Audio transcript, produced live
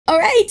All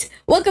right,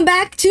 welcome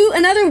back to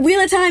another Wheel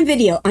of Time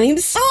video. I am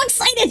so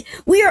excited.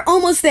 We are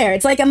almost there.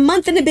 It's like a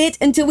month and a bit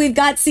until we've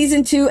got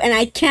season 2, and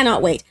I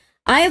cannot wait.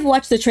 I have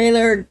watched the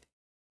trailer.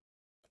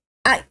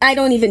 I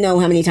don't even know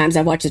how many times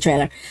I've watched the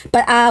trailer,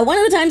 but one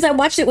of the times I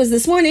watched it was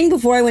this morning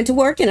before I went to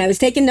work, and I was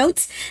taking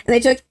notes, and I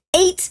took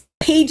 8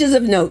 pages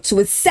of notes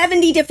with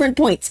 70 different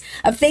points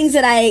of things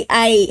that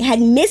I had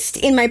missed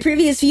in my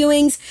previous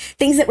viewings,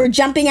 things that were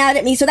jumping out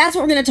at me. So that's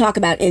what we're going to talk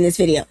about in this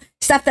video,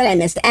 stuff that I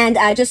missed. And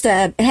just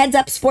a heads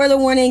up, spoiler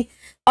warning.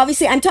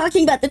 Obviously, I'm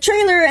talking about the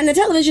trailer and the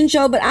television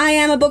show, but I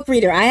am a book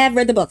reader. I have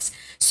read the books.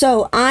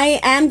 So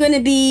I am going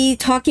to be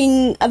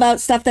talking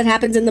about stuff that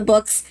happens in the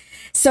books.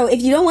 So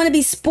if you don't want to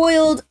be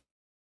spoiled,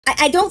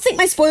 I don't think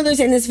my spoilers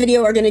in this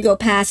video are going to go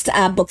past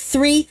book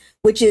 3,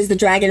 which is The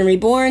Dragon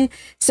Reborn.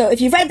 So if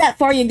you've read that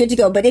far, you're good to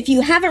go. But if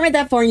you haven't read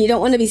that far and you don't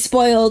want to be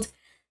spoiled,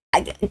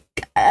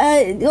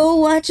 go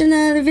watch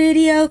another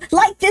video.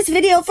 Like this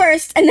video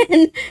first, and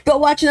then go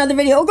watch another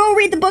video. Or go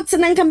read the books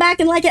and then come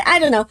back and like it. I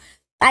don't know.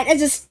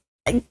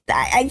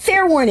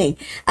 Fair warning.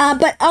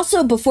 But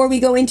also, before we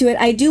go into it,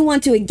 I do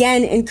want to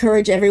again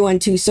encourage everyone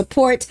to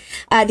support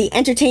the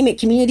Entertainment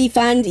Community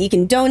Fund. You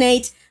can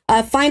donate.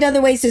 Find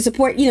other ways to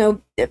support,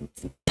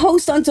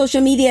 post on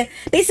social media.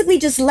 Basically,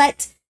 just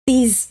let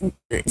these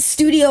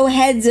studio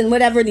heads and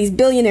whatever, these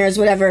billionaires,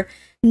 whatever,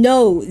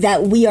 know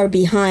that we are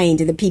behind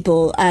the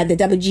people, the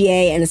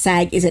WGA and the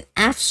SAG. Is it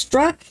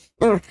AFSTRA?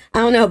 I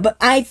don't know, but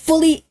I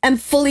am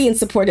fully in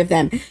support of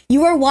them.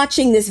 You are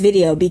watching this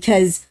video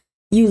because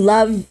you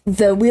love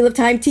the Wheel of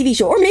Time TV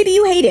show, or maybe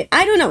you hate it.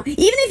 I don't know. Even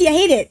if you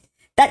hate it,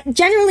 that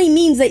generally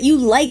means that you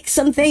like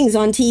some things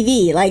on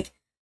TV. Like,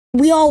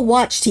 we all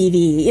watch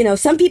TV.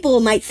 Some people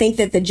might think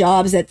that the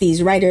jobs that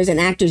these writers and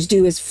actors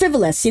do is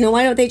frivolous.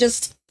 Why don't they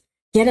just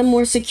get a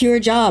more secure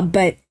job?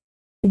 But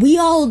we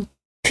all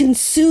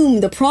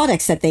consume the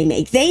products that they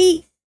make.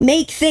 They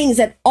make things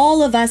that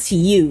all of us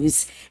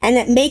use and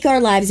that make our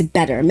lives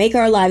better, make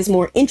our lives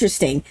more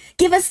interesting,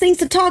 give us things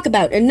to talk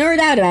about and nerd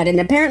out about, and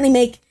apparently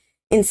make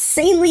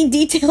insanely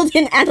detailed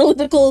and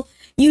analytical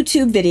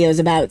YouTube videos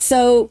about.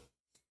 So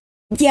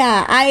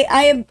yeah,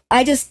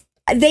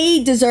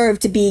 they deserve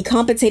to be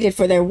compensated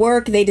for their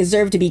work. They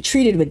deserve to be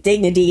treated with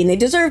dignity, and they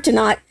deserve to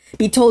not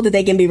be told that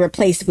they can be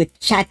replaced with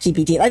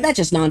ChatGPT. Like, that's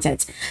just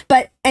nonsense.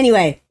 But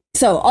anyway,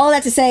 so all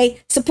that to say,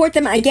 support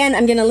them. Again,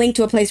 I'm going to link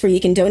to a place where you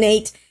can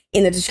donate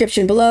in the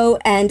description below.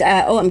 And,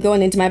 I'm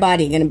going into my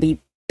body. I'm going to be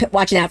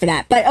watching out for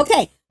that. But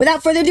okay,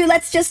 without further ado,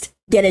 let's just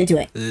get into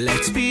it.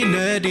 Let's be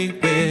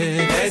nerdy,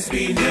 babe. Let's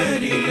be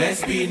nerdy,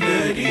 let's be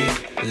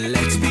nerdy.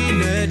 Let's be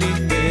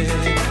nerdy, babe.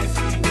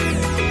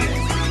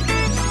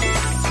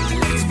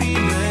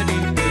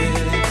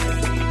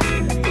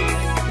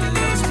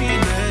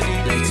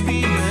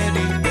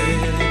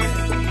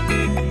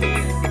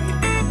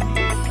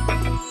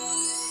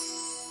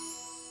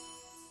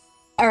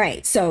 All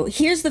right, so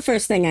here's the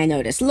first thing I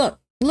noticed. Look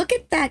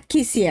at that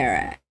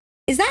Kisera.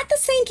 Is that the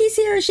same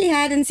Kisera she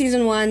had in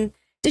season 1?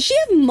 Does she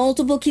have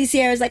multiple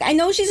Kiseras? Like, I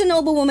know she's a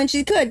noble woman,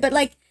 she could, but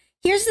like,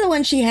 here's the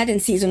one she had in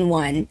season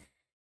 1.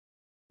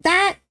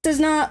 That does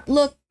not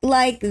look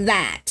like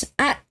that.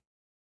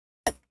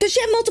 Does she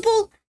have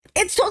multiple?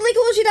 It's totally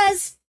cool if she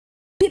does.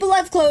 People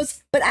love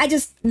clothes, but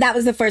that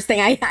was the first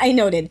thing I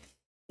noted.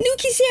 New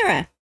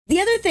Kisera. The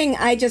other thing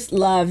I just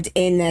loved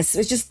in this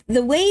was just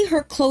the way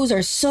her clothes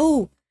are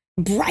so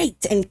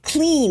bright and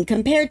clean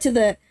compared to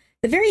the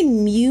very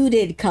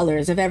muted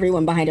colors of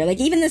everyone behind her.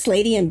 Like, even this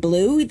lady in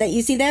blue that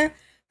you see there,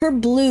 her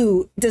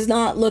blue does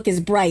not look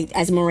as bright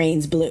as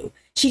Moraine's blue.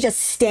 She just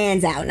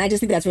stands out, and I just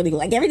think that's really cool.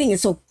 Like, everything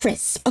is so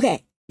crisp.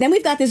 Okay, then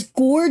we've got this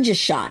gorgeous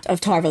shot of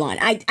Tarvalon.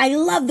 I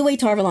love the way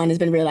Tarvalon has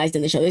been realized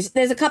in the show.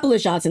 There's a couple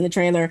of shots in the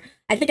trailer.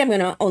 I think I'm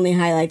going to only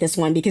highlight this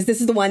one because this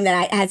is the one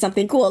that I had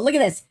something cool. Look at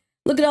this.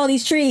 Look at all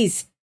these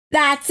trees.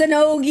 That's an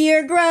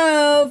Ogier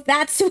Grove.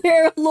 That's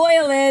where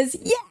Loyal is.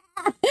 Yeah!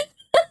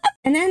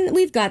 And then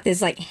we've got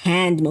this like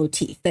hand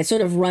motif that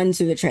sort of runs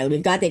through the trailer.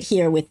 We've got that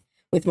here with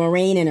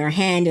Moraine and her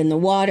hand in the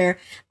water.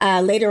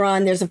 Later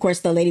on, there's of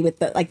course the lady with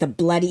the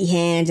bloody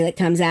hand that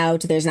comes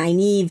out. There's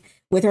Nynaeve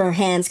with her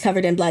hands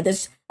covered in blood.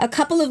 There's a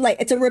couple of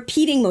it's a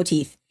repeating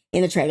motif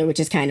in the trailer, which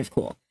is kind of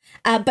cool.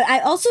 But I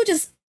also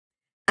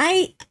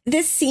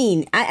this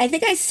scene, I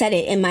think I said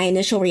it in my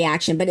initial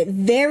reaction, but it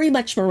very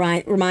much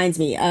reminds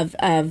me of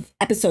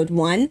episode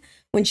 1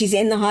 when she's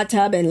in the hot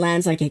tub and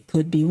Lan's like, it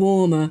could be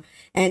warmer.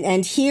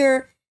 And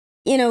here,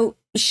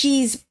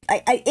 she's,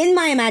 in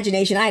my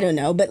imagination, I don't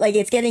know, but like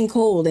it's getting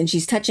cold and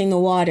she's touching the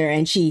water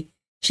and she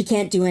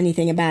can't do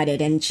anything about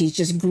it. And she's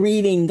just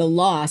grieving the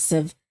loss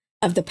of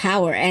the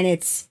power. And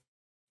it's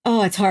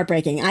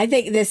heartbreaking. I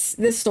think this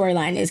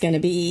storyline is going to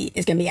be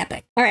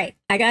epic. All right.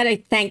 I got to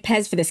thank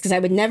Pez for this because I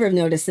would never have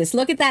noticed this.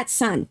 Look at that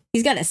sun.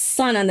 He's got a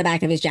sun on the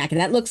back of his jacket.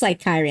 That looks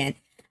like Kyrian.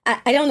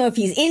 I don't know if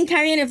he's in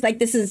Kyrian, if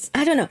this is,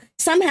 I don't know.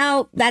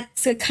 Somehow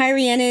that's a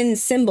Kyrianan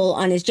symbol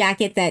on his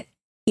jacket that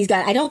he's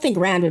got. I don't think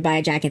Rand would buy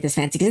a jacket this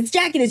fancy because his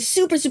jacket is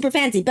super, super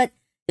fancy. But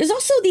there's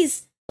also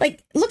these, look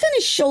on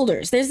his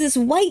shoulders. There's this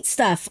white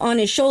stuff on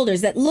his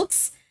shoulders that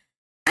looks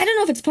I don't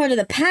know if it's part of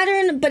the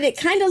pattern, but it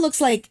kind of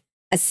looks like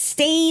a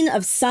stain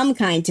of some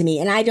kind to me,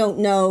 and I don't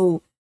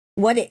know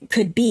what it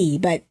could be.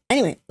 But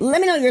anyway,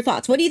 let me know your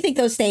thoughts. What do you think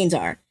those stains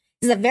are?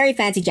 This is a very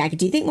fancy jacket.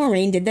 Do you think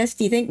Moraine did this?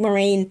 Do you think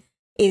Moraine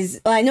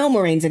is... Well, I know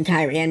Moraine's in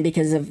Kyrian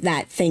because of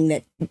that thing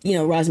that, you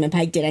know, Rosamund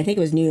Pike did. I think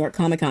it was New York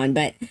Comic Con,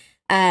 but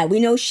we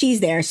know she's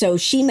there, so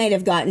she might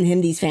have gotten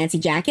him these fancy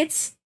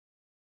jackets.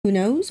 Who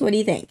knows? What do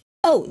you think?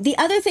 Oh, the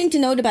other thing to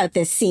note about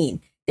this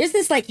scene, there's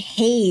this like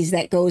haze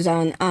that goes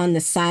on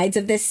the sides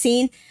of this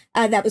scene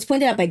that was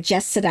pointed out by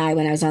Jess Sadai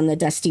when I was on the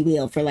Dusty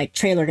Wheel for like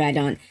Trailer Guide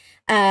on.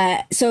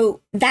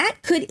 So that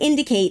could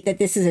indicate that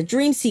this is a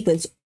dream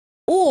sequence,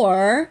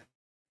 or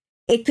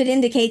it could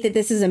indicate that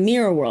this is a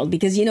mirror world,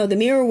 because, you know, the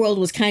mirror world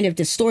was kind of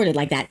distorted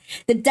like that.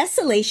 The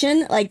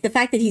desolation, like the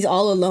fact that he's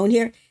all alone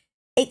here,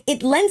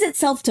 it lends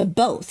itself to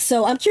both.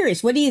 So I'm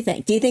curious, what do you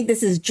think? Do you think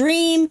this is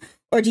dream,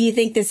 or do you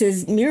think this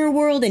is mirror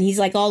world and he's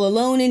like all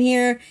alone in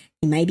here?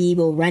 He maybe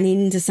will run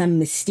into some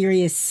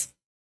mysterious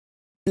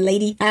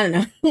lady. I don't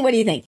know. What do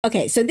you think?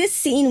 Okay, so this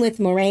scene with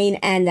Moraine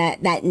and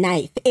that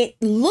knife, it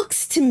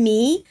looks to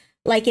me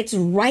like it's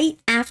right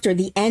after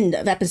the end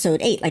of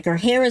episode 8. Like her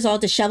hair is all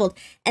disheveled,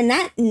 and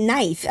that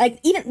knife, like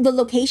even the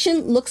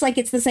location looks like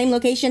it's the same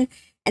location,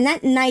 and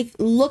that knife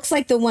looks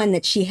like the one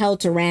that she held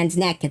to Rand's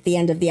neck at the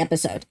end of the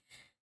episode.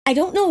 I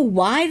don't know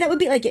why that would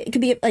be. Like, it could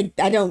be like,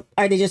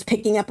 are they just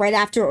picking up right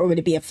after, or would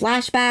it be a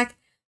flashback?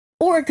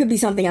 Or it could be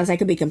something else. I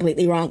could be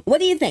completely wrong. What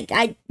do you think?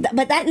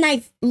 But that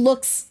knife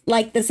looks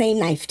like the same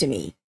knife to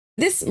me.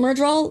 This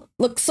Murdral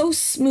looks so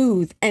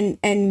smooth and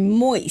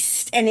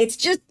moist, and it's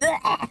just like,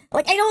 I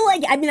don't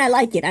like it. I mean, I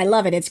like it. I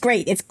love it. It's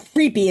great. It's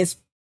creepy.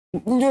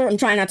 I'm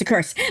trying not to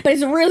curse, but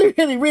it's really,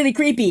 really, really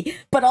creepy.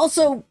 But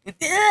also,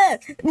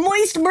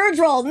 moist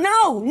Murdral.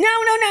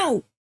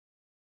 No.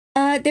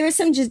 There are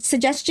some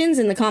suggestions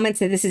in the comments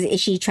that this is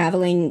Ishii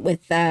traveling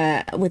with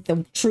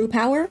the true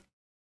power.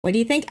 What do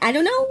you think? I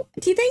don't know.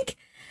 Do you think?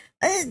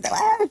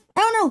 I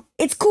don't know.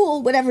 It's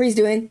cool. Whatever he's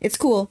doing, it's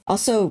cool.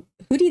 Also,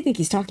 who do you think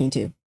he's talking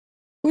to?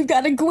 We've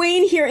got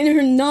Egwene here in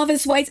her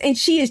novice whites, and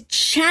she is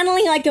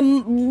channeling like a...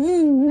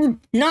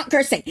 Not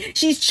cursing.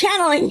 She's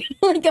channeling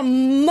like a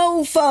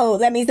mofo,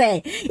 let me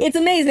say. It's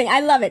amazing. I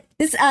love it.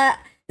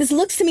 This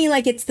looks to me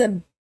like it's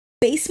the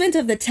basement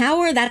of the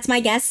tower. That's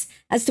my guess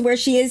as to where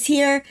she is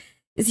here.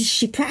 Is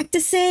she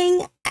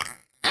practicing?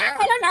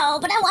 I don't know,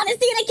 but I want to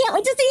see it. I can't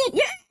wait to see it.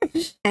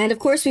 Yeah. And of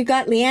course, we've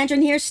got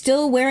Leandrin here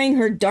still wearing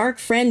her dark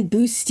friend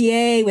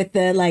bustier with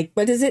the, like,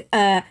 what is it?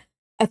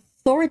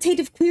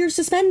 Authoritative queer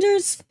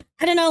suspenders?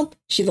 I don't know.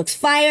 She looks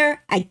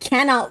fire. I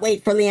cannot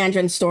wait for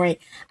Leandrin's story.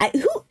 If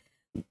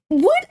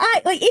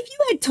you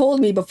had told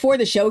me before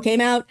the show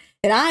came out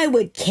that I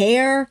would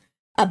care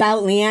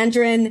about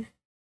Leandrin,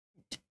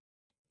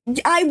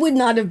 I would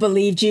not have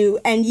believed you.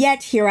 And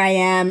yet here I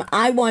am.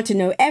 I want to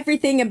know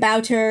everything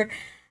about her.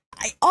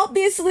 I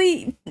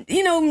obviously,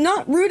 you know,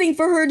 not rooting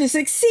for her to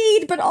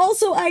succeed, but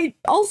also kind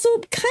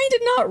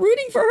of not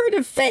rooting for her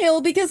to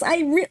fail, because I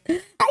care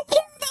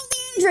about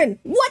Leandrin.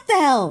 What the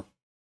hell?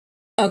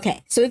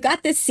 Okay, so we've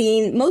got this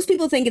scene. Most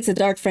people think it's a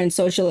Dark Friend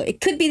social. It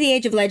could be the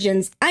Age of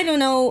Legends. I don't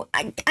know.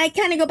 I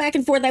kind of go back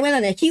and forth. I went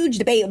on a huge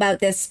debate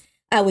about this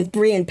with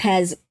Brie and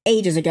Pez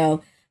ages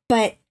ago.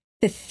 But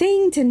the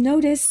thing to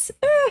notice,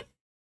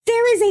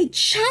 there is a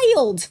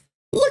child.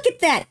 Look at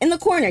that in the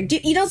corner.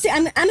 You don't see?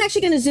 I'm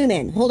actually going to zoom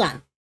in. Hold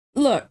on.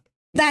 Look,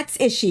 that's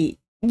Ishii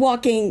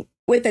walking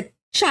with a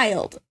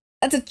child.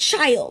 That's a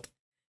child.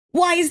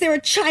 Why is there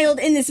a child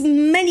in this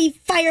many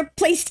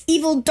fireplaced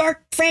evil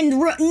dark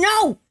friend room?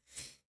 No!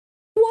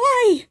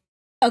 Why?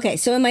 Okay,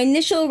 so in my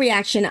initial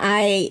reaction,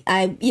 I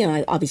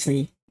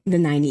obviously the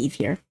naive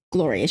here.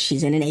 Glorious.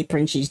 She's in an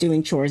apron. She's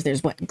doing chores.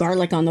 There's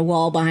garlic on the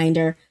wall behind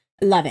her.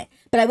 Love it.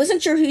 But I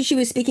wasn't sure who she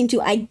was speaking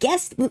to. I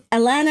guessed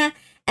Alana,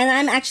 and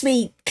I'm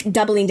actually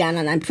doubling down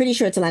on it. I'm pretty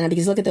sure it's Alana,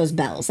 because look at those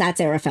bells. That's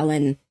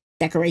Arafellin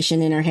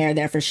decoration in her hair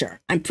there for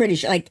sure. I'm pretty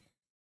sure, like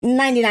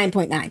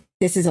 99.9.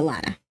 This is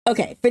Alana.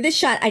 Okay, for this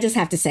shot, I just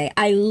have to say,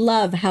 I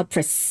love how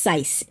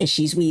precise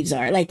Ishii's weaves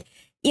are. Like,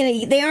 you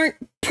know, they aren't,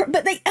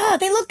 but they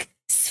look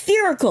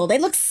spherical. They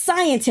look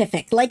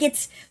scientific. Like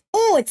it's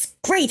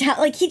great. How,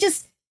 like,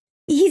 he's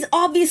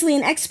obviously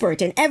an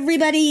expert, and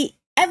everybody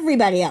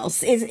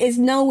else is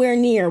nowhere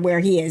near where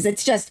he is.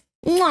 It's just,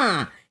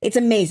 mwah. It's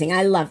amazing.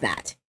 I love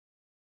that.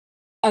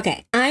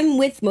 Okay, I'm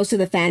with most of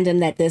the fandom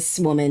that this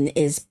woman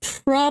is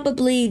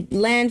probably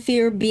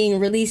Lanfear being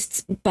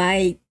released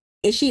by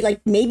Ishii, like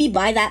maybe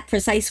by that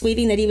precise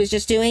weaving that he was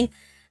just doing.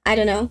 I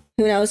don't know.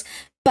 Who knows?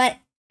 But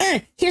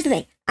here's the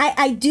thing.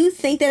 I do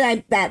think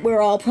that we're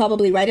all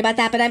probably right about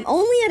that, but I'm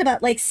only at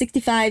about like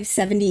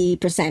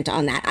 65-70%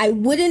 on that. I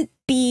wouldn't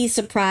be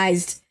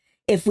surprised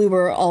if we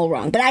were all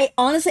wrong. But I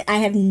honestly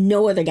have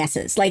no other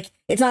guesses. Like,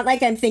 it's not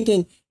like I'm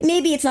thinking,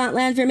 maybe it's not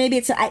Lanfear, maybe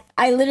it's...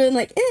 I literally am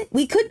like,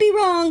 we could be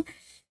wrong,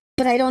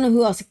 but I don't know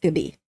who else it could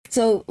be.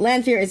 So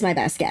Lanfear is my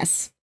best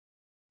guess.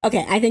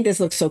 Okay, I think this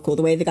looks so cool.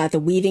 The way they got the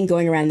weaving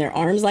going around their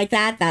arms like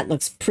that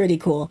looks pretty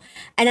cool.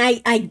 And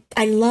I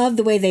love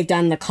the way they've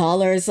done the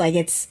collars. Like,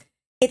 it's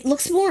it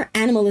looks more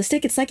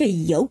animalistic. It's like a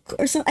yolk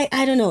or something.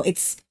 I don't know.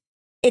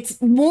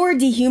 It's more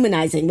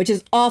dehumanizing, which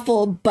is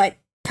awful, but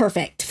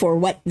perfect for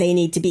what they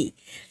need to be.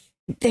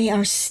 They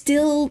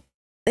still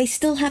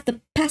have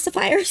the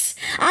pacifiers.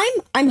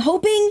 I'm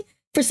hoping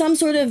for some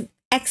sort of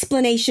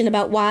explanation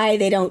about why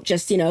they don't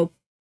just,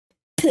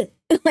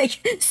 like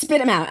spit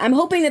them out. I'm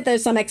hoping that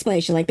there's some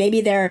explanation. Like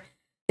maybe they're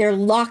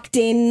locked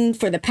in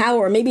for the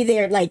power, or maybe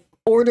they're like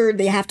ordered,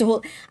 they have to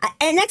hold.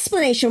 An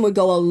explanation would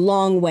go a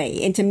long way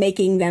into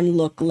making them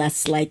look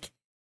less like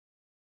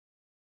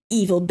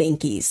evil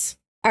binkies.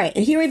 All right,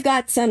 and here we've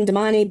got some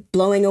Damani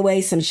blowing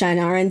away some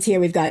Shinarans. Here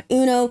we've got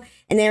Uno,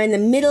 and they're in the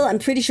middle. I'm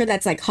pretty sure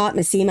that's like Hot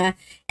Masima.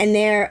 And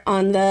they're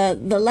on the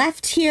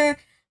left here.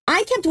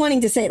 I kept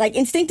wanting to say, like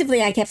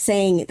instinctively, I kept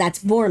saying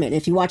that's Borman.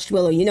 If you watched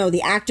Willow, you know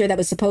the actor that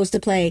was supposed to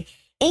play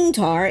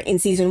Ingtar in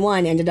season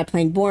 1 ended up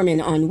playing Borman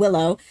on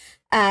Willow.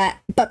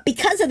 But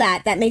because of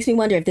that, that makes me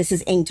wonder if this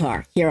is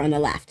Ingtar here on the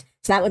left.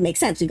 So that would make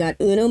sense. We've got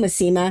Uno,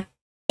 Masima,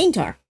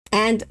 Ingtar.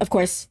 And of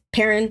course,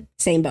 Perrin,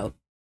 same boat,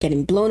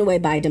 getting blown away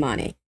by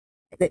Damani.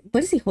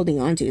 What is he holding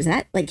on to? Is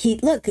that like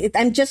look,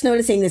 I'm just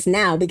noticing this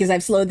now because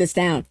I've slowed this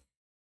down.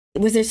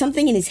 Was there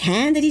something in his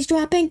hand that he's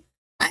dropping?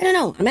 I don't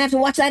know. I'm gonna have to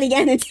watch that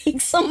again and take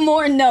some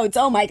more notes.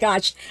 Oh my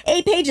gosh.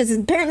 8 pages is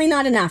apparently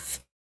not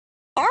enough.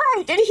 All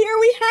right, and here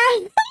we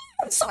have,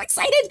 I'm so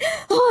excited.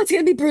 Oh, it's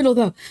gonna be brutal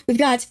though. We've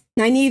got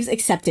Nynaeve's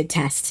accepted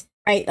test,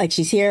 right? Like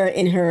she's here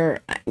in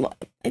her,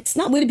 it's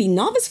not, would it be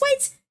novice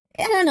whites?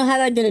 I don't know how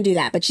they're gonna do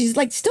that, but she's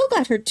like still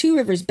got her Two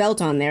Rivers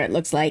belt on there, it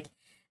looks like.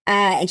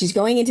 And she's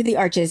going into the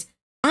arches.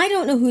 I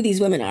don't know who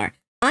these women are.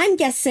 I'm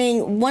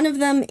guessing one of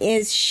them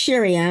is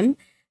Shiriam.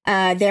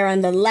 They're on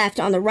the left.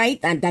 On the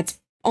right, that's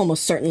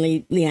almost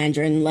certainly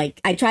Leandrin.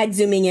 Like, I tried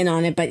zooming in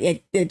on it, but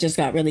it just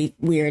got really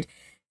weird.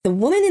 The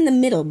woman in the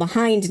middle,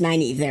 behind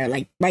Nynaeve there,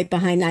 like right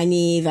behind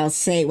Nynaeve, I'll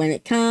say when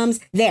it comes.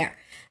 There.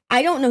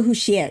 I don't know who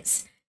she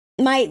is.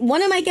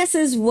 One of my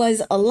guesses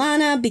was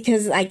Alana,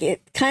 because like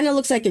it kind of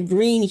looks like a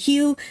green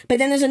hue, but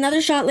then there's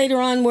another shot later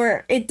on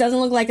where it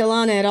doesn't look like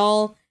Alana at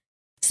all.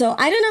 So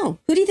I don't know.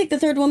 Who do you think the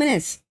third woman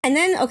is? And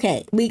then,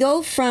 okay, we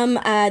go from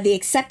the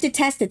accepted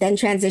test. It then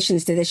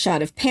transitions to this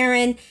shot of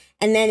Perrin.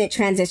 And then it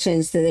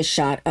transitions to this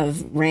shot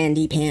of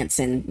Randy Pants.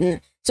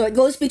 And so it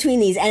goes between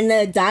these. And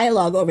the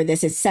dialogue over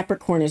this is separate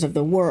corners of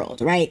the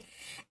world, right?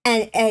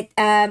 And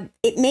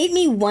it made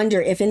me wonder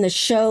if in the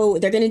show,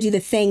 they're going to do the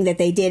thing that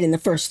they did in the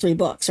first 3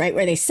 books, right?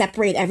 Where they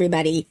separate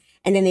everybody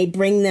and then they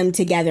bring them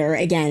together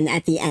again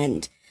at the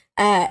end.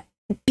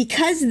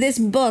 Because this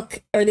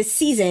book or this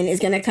season is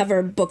going to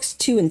cover books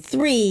 2 and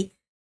 3,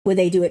 would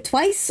they do it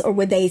twice, or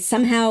would they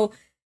somehow?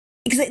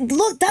 Because it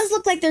does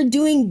look like they're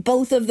doing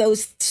both of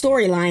those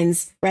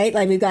storylines, right?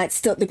 Like we've got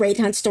still the Great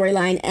Hunt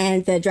storyline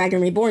and the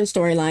Dragon Reborn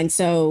storyline.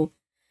 So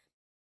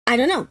I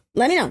don't know.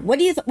 Let me know. What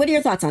are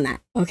your thoughts on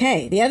that?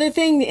 Okay. The other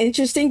thing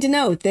interesting to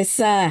note, this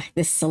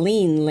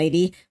Celine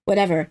lady,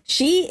 whatever,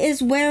 she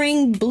is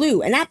wearing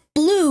blue, and that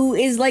blue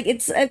is like,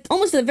 it's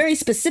almost a very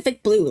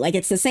specific blue. Like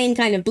it's the same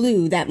kind of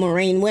blue that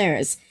Moraine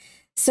wears.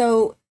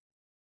 So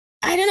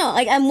I don't know.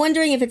 Like I'm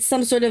wondering if it's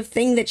some sort of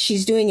thing that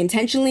she's doing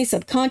intentionally,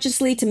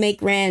 subconsciously to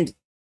make Rand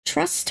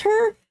trust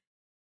her.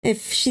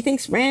 If she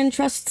thinks Rand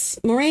trusts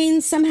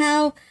Moraine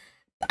somehow.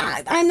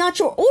 I'm not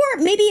sure.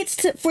 Or maybe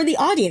it's for the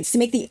audience, to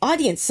make the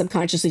audience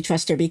subconsciously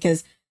trust her,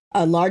 because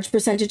a large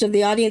percentage of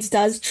the audience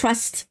does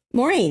trust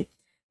Moraine.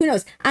 Who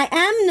knows? I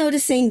am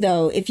noticing,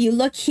 though, if you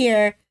look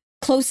here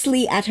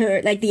closely at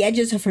her, like the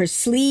edges of her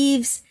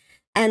sleeves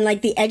and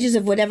like the edges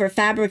of whatever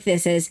fabric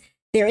this is,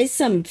 there is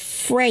some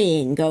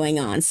fraying going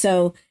on.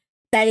 So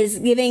that is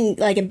giving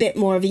like a bit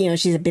more of,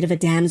 she's a bit of a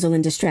damsel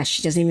in distress.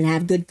 She doesn't even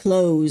have good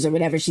clothes or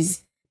whatever.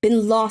 She's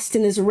been lost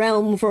in this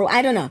realm for,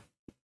 I don't know.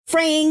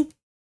 Fraying.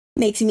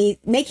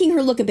 Making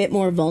her look a bit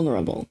more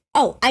vulnerable.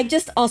 Oh, I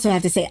just also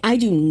have to say, I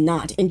do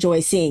not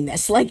enjoy seeing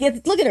this. Like,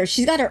 look at her.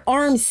 She's got her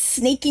arms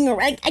snaking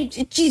around.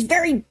 She's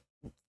very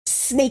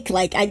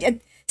snake-like.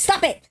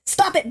 Stop it.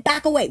 Stop it.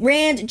 Back away.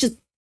 Rand, just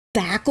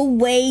back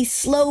away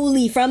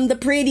slowly from the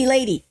pretty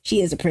lady.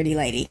 She is a pretty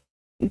lady,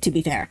 to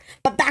be fair.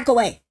 But back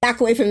away. Back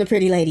away from the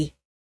pretty lady.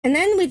 And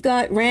then we've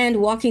got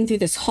Rand walking through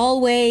this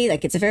hallway.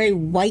 Like, it's a very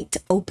white,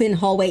 open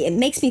hallway. It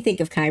makes me think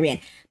of Kyrian.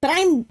 But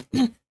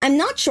I'm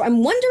not sure.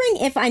 I'm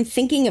wondering if I'm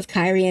thinking of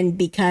Kyrian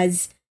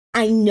because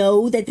I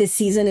know that this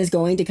season is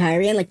going to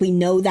Kyrian. Like, we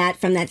know that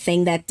from that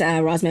thing that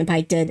Rosamund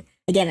Pike did.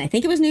 Again, I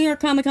think it was New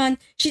York Comic Con.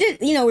 She did,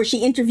 where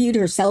she interviewed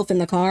herself in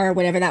the car or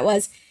whatever that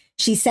was.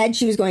 She said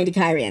she was going to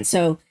Kyrian.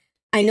 So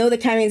I know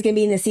that Kyrian's going to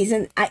be in this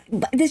season.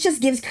 But this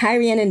just gives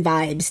Kyrian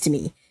vibes to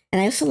me.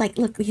 And I also like,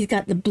 look, he's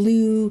got the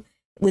blue,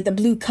 with the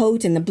blue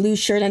coat and the blue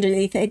shirt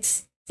underneath.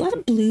 It's a lot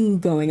of blue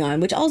going on,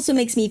 which also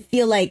makes me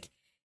feel like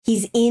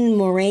he's in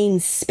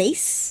Moraine's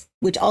space,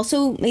 which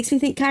also makes me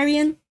think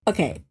Kyrian.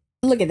 Okay,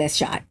 look at this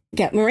shot.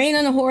 Got Moraine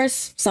on a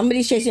horse,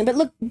 somebody's chasing her, but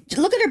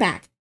look at her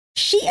back.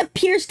 She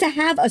appears to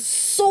have a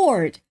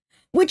sword,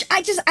 which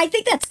I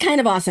think that's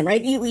kind of awesome,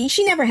 right?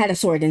 She never had a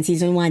sword in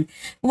season 1.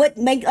 What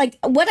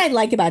I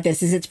like about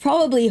this is it's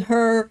probably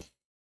her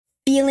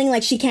feeling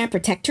like she can't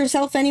protect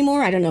herself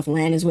anymore. I don't know if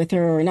Lan is with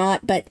her or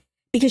not, but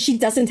because she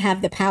doesn't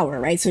have the power,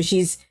 right? So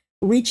she's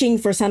reaching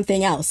for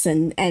something else,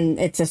 and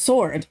it's a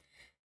sword.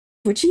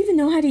 Would she even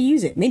know how to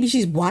use it? Maybe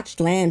she's watched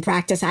Lan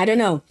practice. I don't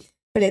know.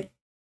 But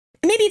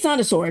maybe it's not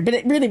a sword, but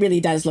it really, really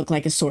does look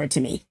like a sword to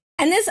me.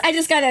 And this,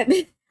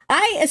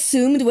 I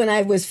assumed when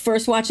I was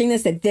first watching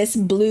this that this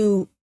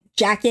blue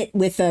jacket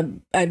with a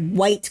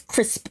white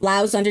crisp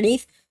blouse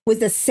underneath was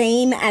the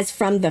same as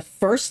from the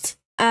first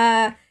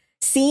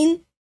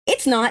scene.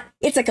 It's not.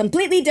 It's a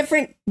completely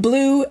different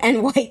blue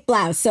and white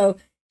blouse. So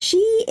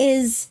she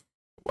is,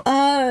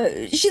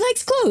 she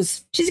likes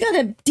clothes. She's got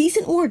a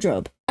decent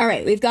wardrobe. All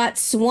right, we've got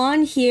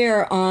Swan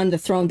here on the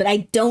throne, but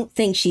I don't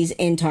think she's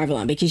in Tar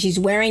Valon because she's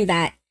wearing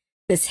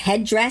this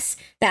headdress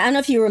that I don't know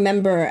if you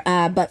remember,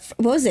 but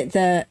what was it?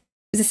 It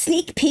was a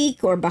sneak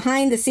peek or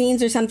behind the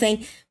scenes or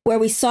something where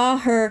we saw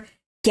her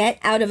get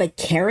out of a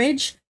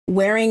carriage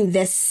wearing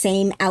this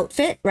same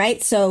outfit,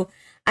 right? So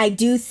I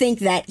do think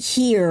that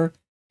here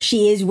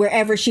she is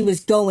wherever she was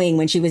going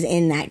when she was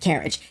in that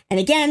carriage. And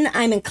again,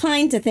 I'm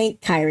inclined to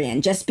think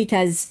Kyrian, just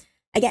because,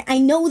 again, I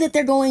know that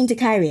they're going to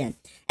Kyrian.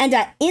 And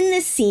in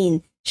this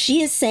scene,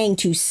 she is saying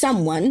to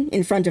someone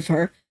in front of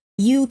her,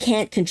 you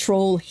can't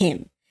control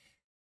him.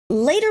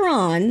 Later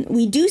on,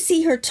 we do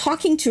see her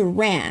talking to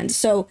Rand.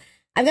 So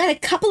I've got a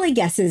couple of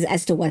guesses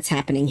as to what's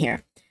happening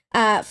here.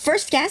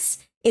 First guess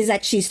is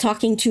that she's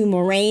talking to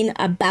Moraine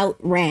about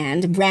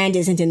Rand. Rand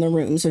isn't in the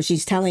room, so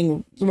she's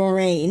telling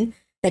Moraine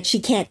that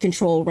she can't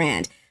control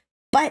Rand.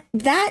 But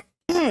that,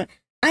 I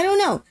don't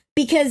know,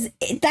 because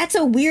that's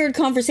a weird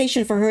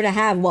conversation for her to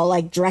have while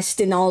like dressed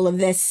in all of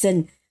this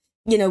and,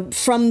 you know,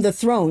 from the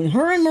throne.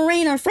 Her and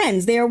Moraine are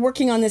friends. They are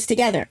working on this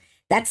together.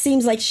 That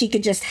seems like she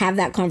could just have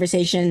that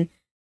conversation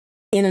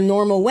in a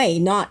normal way,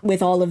 not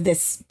with all of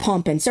this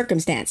pomp and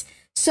circumstance.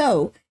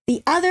 So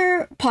the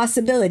other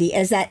possibility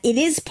is that it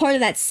is part of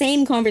that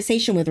same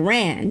conversation with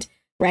Rand,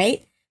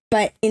 right?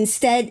 But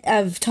instead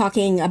of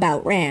talking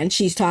about Rand,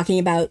 she's talking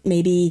about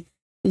maybe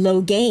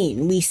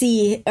Logain. We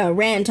see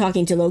Rand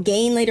talking to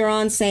Logain later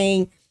on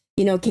saying,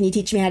 you know, can you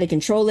teach me how to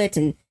control it?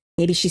 And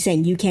maybe she's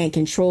saying you can't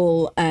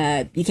control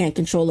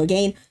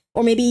Logain.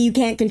 Or maybe you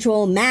can't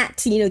control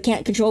Matt, you know,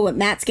 can't control what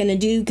Matt's going to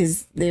do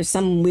because there's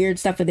some weird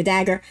stuff with the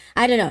dagger.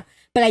 I don't know.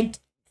 But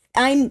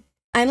I'm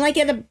like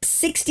at a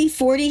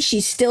 60-40.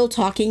 She's still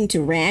talking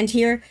to Rand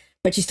here,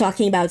 but she's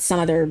talking about some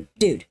other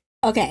dude.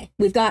 Okay,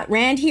 we've got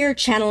Rand here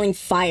channeling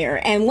fire.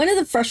 And one of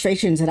the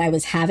frustrations that I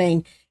was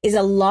having is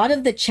a lot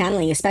of the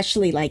channeling,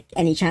 especially like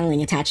any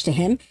channeling attached to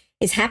him,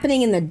 is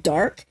happening in the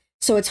dark.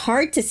 So it's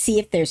hard to see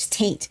if there's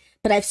taint.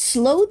 But I've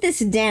slowed this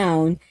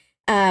down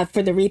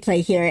for the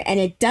replay here, and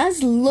it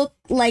does look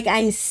like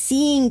I'm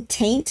seeing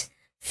taint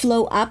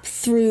flow up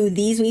through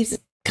these weaves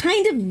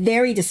kind of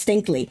very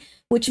distinctly,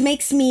 which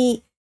makes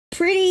me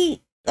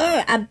pretty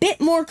a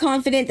bit more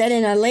confident that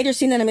in a later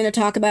scene that I'm going to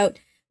talk about,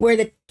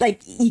 where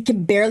you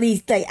can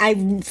barely,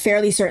 I'm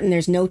fairly certain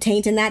there's no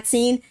taint in that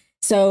scene.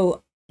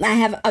 So I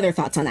have other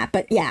thoughts on that.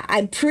 But yeah,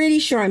 I'm pretty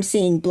sure I'm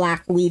seeing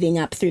black weaving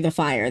up through the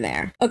fire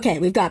there. Okay,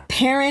 we've got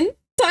Perrin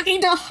talking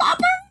to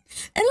Hopper.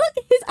 And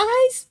look, his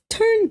eyes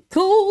turn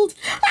gold.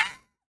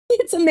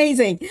 It's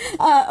amazing.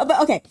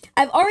 But okay,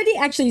 I've already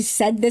actually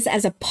said this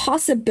as a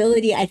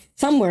possibility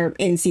somewhere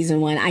in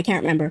season 1. I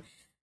can't remember.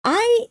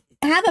 I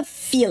have a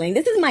feeling,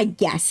 this is my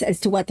guess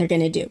as to what they're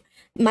going to do.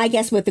 My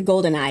guess with the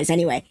golden eyes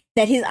anyway,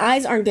 that his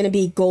eyes aren't going to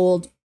be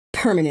gold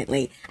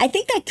permanently. I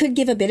think that could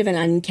give a bit of an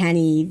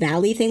uncanny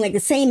valley thing, like the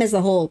same as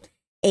the whole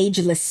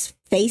ageless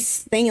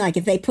face thing. Like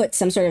if they put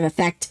some sort of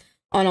effect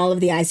on all of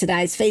the Aes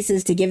Sedai's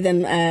faces to give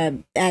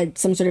them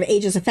some sort of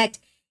ageless effect,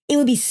 it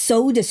would be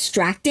so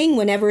distracting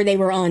whenever they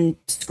were on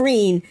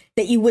screen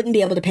that you wouldn't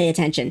be able to pay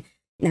attention.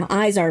 Now,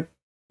 eyes are,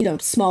 you know,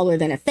 smaller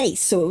than a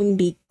face, so it wouldn't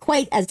be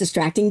quite as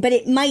distracting, but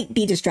it might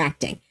be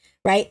distracting,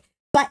 right?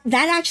 But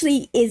that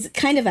actually is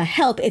kind of a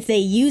help if they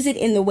use it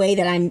in the way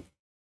that I'm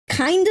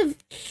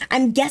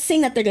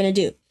guessing that they're going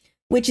to do,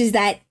 which is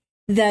that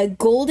the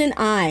golden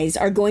eyes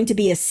are going to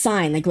be a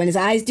sign. Like when his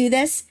eyes do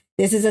this,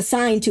 this is a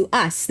sign to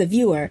us, the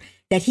viewer,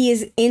 that he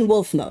is in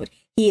wolf mode.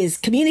 He is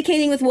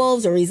communicating with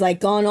wolves, or he's like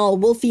gone all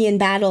wolfy in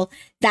battle.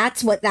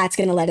 That's what that's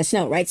going to let us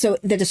know, right? So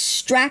the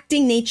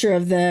distracting nature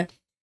of the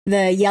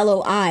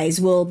yellow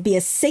eyes will be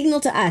a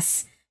signal to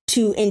us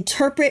to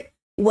interpret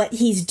what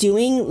he's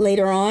doing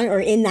later on or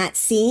in that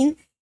scene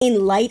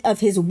in light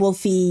of his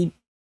wolfy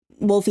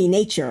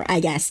nature,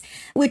 I guess,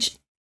 which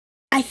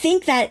I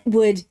think that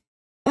would,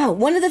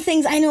 one of the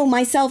things I know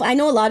myself, I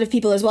know a lot of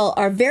people as well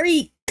are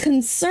very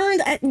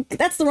concerned.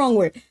 That's the wrong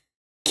word.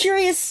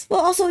 Curious,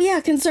 well, also, yeah,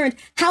 concerned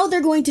how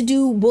they're going to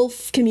do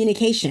wolf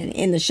communication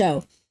in the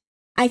show.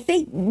 I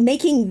think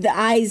making the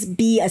eyes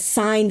be a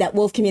sign that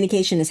wolf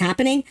communication is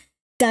happening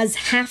does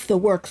half the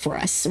work for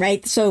us,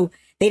 right? So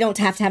they don't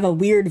have to have a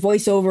weird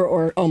voiceover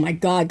or, oh my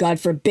God, God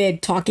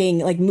forbid, talking,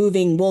 like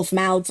moving wolf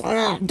mouths.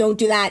 Don't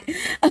do that.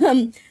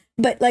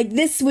 But like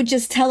this would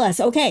just tell us,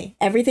 okay,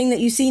 everything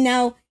that you see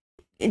now,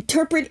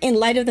 interpret in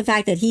light of the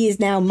fact that he is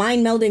now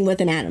mind melding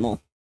with an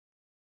animal.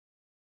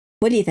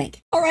 What do you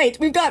think? All right,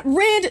 we've got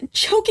Rand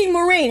choking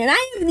Moraine, and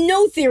I have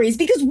no theories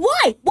because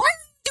why? Why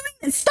are you doing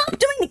this? Stop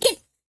doing the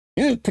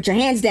kid. Put your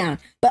hands down.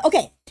 But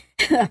okay,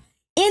 in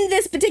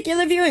this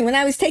particular viewing, when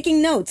I was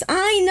taking notes,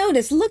 I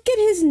noticed, look at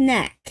his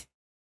neck.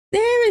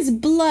 There is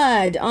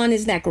blood on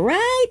his neck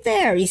right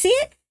there. You see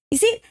it? You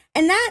see it?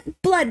 And that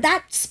blood,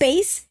 that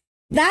space,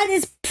 that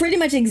is pretty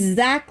much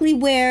exactly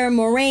where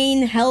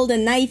Moraine held a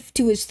knife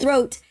to his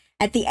throat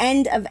at the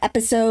end of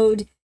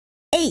episode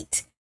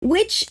 8,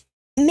 which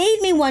made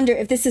me wonder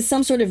if this is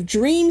some sort of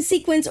dream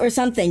sequence or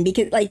something,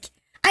 because, like,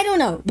 I don't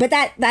know, but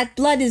that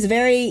blood is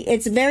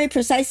it's very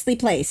precisely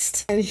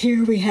placed. And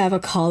here we have a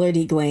Collard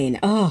Egwene.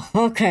 Oh,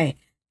 okay.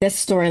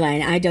 This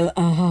storyline,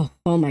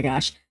 oh my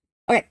gosh.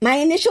 Okay, my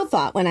initial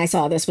thought when I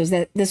saw this was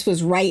that this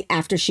was right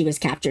after she was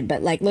captured,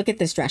 but like, look at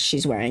this dress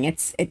she's wearing.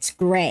 It's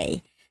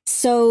gray.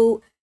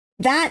 So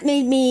that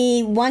made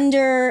me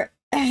wonder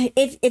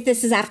if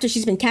this is after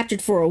she's been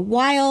captured for a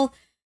while,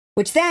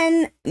 which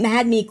then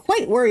had me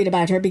quite worried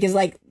about her because,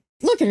 like,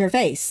 look at her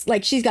face.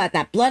 Like, she's got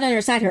that blood on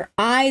her side. Her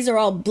eyes are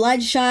all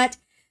bloodshot.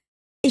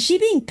 Is she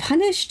being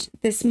punished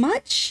this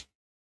much?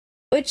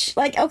 Which,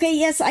 like, okay,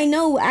 yes, I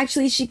know,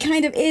 actually, she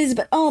kind of is,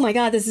 but oh my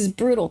God, this is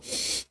brutal.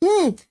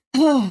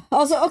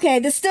 Also, okay,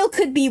 this still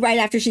could be right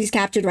after she's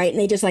captured, right?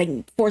 And they just, like,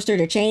 forced her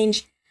to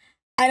change.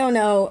 I don't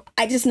know.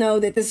 I just know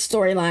that this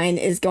storyline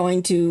is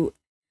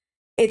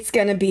it's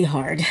gonna be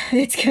hard.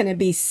 It's gonna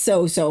be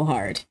so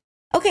hard.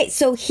 Okay,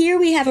 so here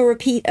we have a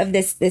repeat of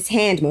this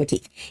hand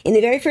motif. In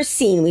the very first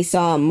scene, we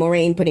saw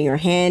Moraine putting her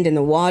hand in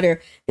the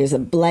water. There's a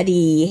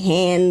bloody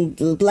hand,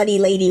 bloody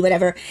lady,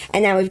 whatever.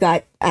 And now we've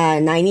got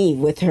Nynaeve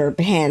with her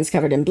hands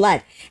covered in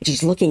blood. And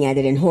she's looking at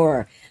it in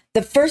horror.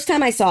 The first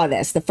time I saw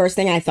this, the first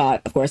thing I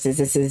thought, of course, is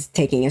this is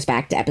taking us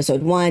back to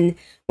episode 1,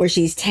 where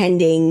she's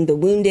tending the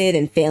wounded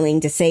and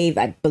failing to save,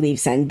 I believe,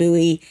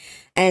 Sanbui.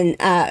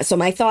 And so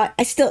my thought,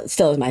 still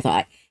is my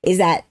thought, is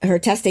that her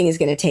testing is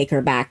going to take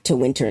her back to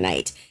Winter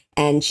Night.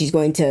 And she's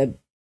going to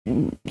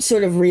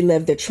sort of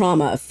relive the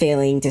trauma of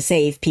failing to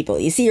save people.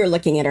 You see her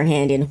looking at her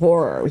hand in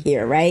horror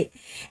here, right?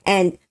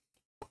 And,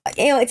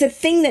 you know, it's a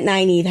thing that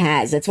Nynaeve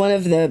has. It's one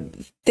of the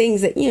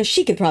things that, you know,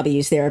 she could probably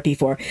use therapy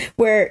for,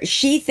 where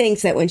she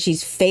thinks that when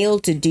she's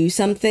failed to do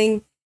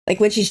something,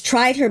 like when she's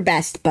tried her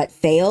best but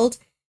failed,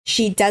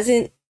 she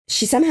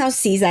somehow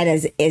sees that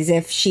as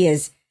if she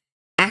has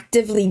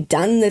actively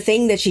done the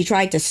thing that she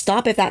tried to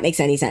stop, if that makes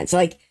any sense.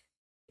 Like,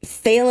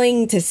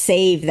 failing to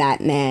save that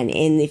man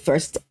in the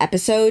first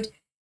episode,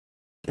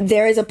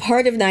 there is a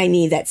part of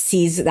Nynaeve that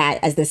sees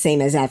that as the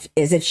same as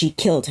if she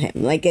killed him.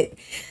 Like,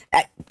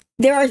 I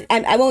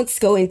won't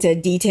go into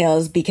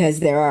details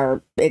because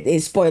it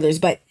is spoilers,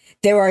 but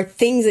there are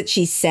things that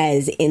she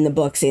says in the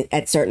books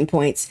at certain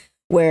points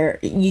where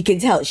you can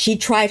tell she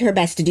tried her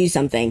best to do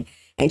something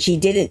and she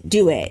didn't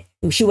do it.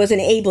 She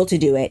wasn't able to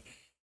do it.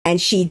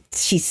 And she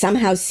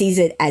somehow sees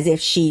it as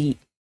if she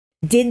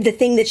did the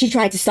thing that she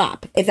tried to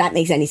stop, if that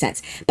makes any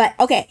sense. But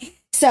okay,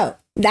 so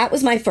that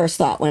was my first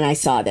thought when I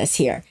saw this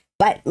here.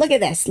 But look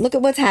at this. Look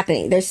at what's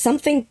happening. There's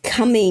something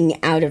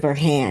coming out of her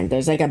hand.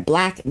 There's like a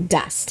black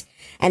dust.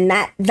 And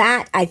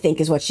that I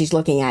think is what she's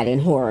looking at in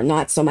horror,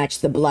 not so much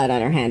the blood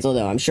on her hands,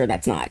 although I'm sure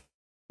that's not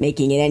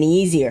making it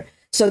any easier.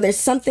 So there's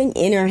something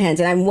in her hands,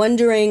 and I'm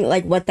wondering,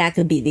 like, what that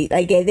could be.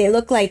 Like, they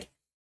look like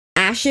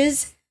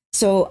ashes.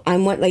 So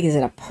is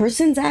it a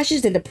person's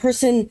ashes? Did the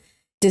person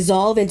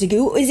dissolve into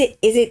goo? Is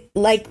it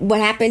like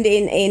what happened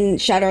in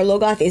Shadar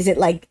Logoth? Is it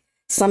like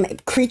some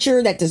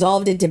creature that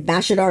dissolved into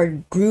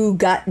Mashadar grew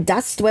gut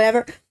dust,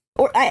 whatever?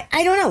 Or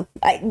I don't know.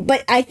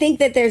 But I think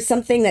that there's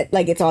something that,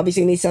 like, it's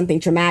obviously gonna be something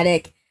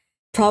traumatic,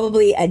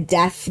 probably a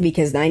death,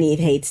 because Nynaeve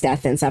hates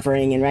death and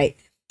suffering, and right.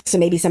 So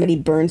maybe somebody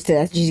burns to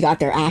death. She's got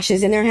their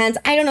ashes in their hands.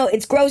 I don't know.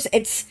 It's gross.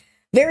 It's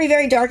very,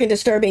 very dark and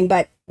disturbing.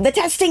 But the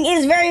testing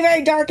is very,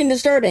 very dark and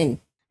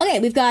disturbing. Okay,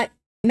 we've got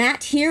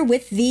Matt here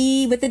with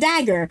the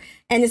dagger,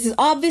 and this is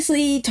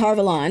obviously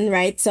Tarvalon,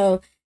 right?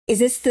 So is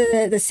this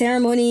the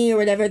ceremony or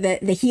whatever,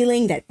 the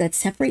healing that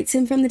separates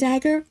him from the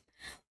dagger?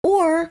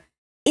 Or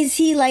is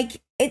he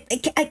like,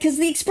 because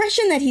the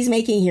expression that he's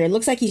making here, it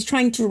looks like he's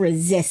trying to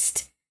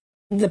resist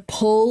the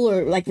pull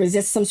or like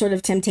resist some sort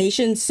of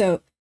temptation.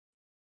 So,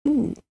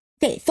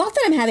 okay, thought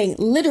that I'm having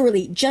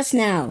literally just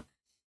now.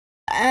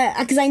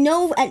 Because I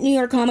know at New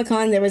York Comic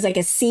Con there was like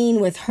a scene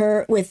with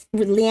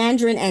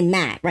Leandrin and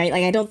Matt, right?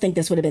 Like, I don't think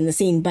this would have been the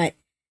scene, but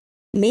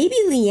maybe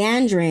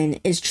Leandrin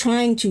is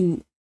trying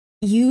to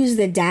use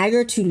the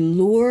dagger to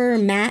lure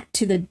Matt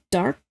to the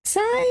dark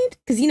side,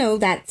 because, you know,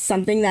 that's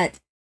something that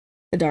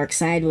the dark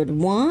side would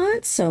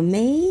want. So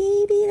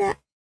maybe that,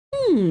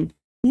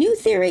 new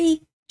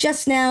theory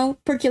just now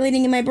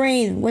percolating in my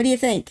brain. What do you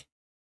think?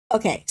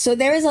 Okay, so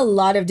there is a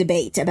lot of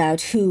debate about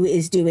who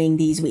is doing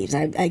these weaves.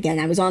 I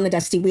was on the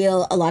Dusty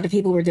Wheel. A lot of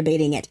people were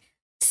debating it.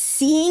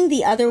 Seeing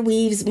the other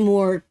weaves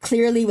more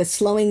clearly with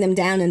slowing them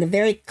down and the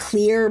very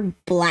clear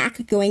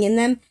black going in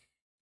them,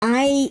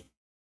 I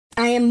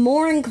am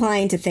more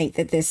inclined to think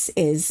that this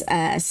is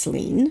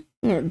Celine,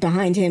 or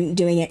behind him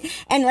doing it.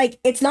 And, like,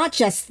 it's not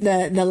just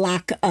the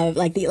lack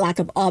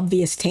of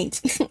obvious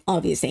taint.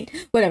 obviously,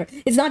 whatever.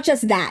 It's not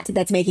just that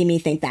that's making me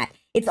think that.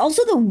 It's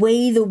also the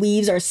way the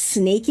weaves are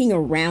snaking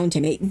around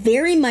him. It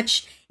very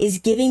much is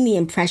giving the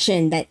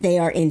impression that they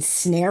are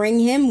ensnaring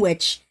him,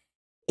 which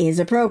is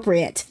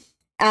appropriate.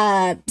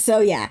 So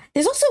yeah,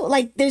 there's also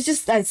like, there's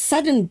just a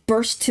sudden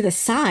burst to the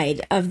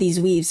side of these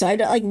weaves. So I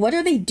don't, like, what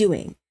are they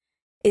doing?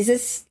 Is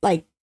this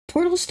like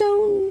portal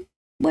stone?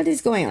 What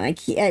is going on? Like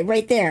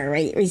right there,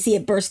 right? You see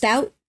it burst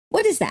out.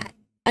 What is that?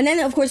 And then,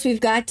 of course,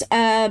 we've got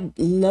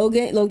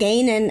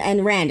Logain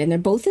and Rand, and they're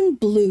both in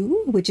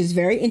blue, which is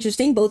very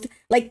interesting. Both,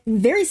 like,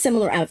 very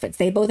similar outfits.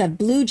 They both have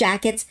blue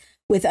jackets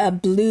with a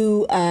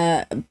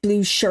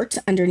blue shirt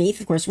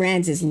underneath. Of course,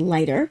 Rand's is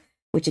lighter,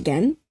 which,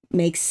 again,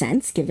 makes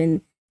sense,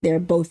 given they're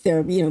both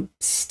their,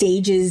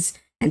 stages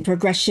and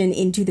progression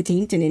into the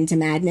taint and into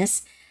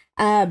madness.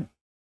 I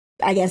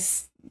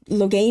guess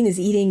Logain is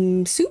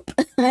eating soup.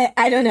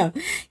 I don't know.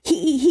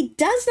 He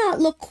does not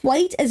look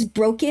quite as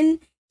broken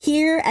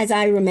here as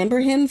I remember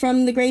him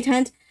from The Great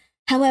Hunt.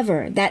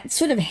 However, that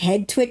sort of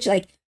head twitch,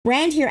 like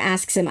Rand here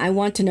asks him, I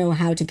want to know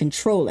how to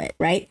control it,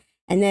 right?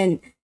 And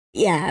then,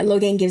 yeah,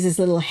 Logain gives this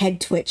little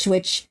head twitch,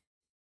 which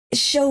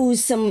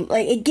shows some,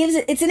 like,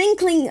 it's an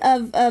inkling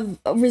of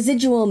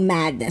residual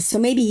madness. So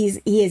maybe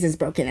he is as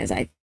broken as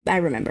I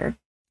remember.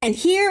 And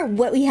here,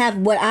 what we have,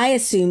 what I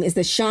assume is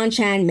the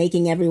Shan-Chan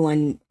making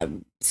everyone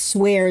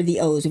swear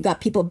the oaths. We've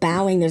got people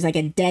bowing. There's like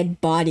a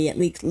dead body, at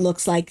least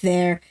looks like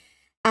there.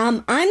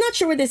 I'm not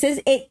sure what this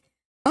is. It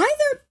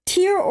either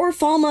Tyr or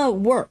Falma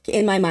work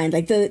in my mind.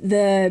 Like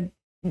the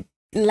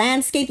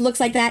landscape looks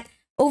like that.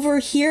 Over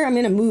here, I'm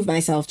going to move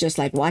myself, just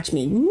like watch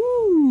me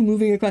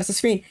moving across the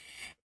screen.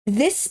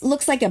 This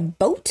looks like a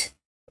boat,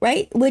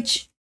 right?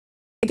 Which,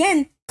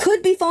 again,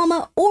 could be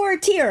Falma or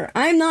Tyr.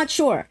 I'm not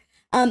sure.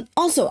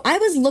 Also, I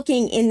was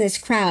looking in this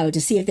crowd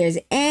to see if there's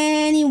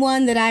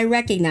anyone that I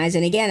recognize.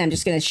 And again, I'm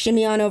just going to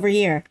shimmy on over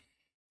here.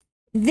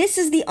 This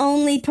is the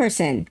only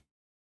person.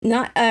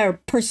 Not a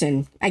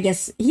person. I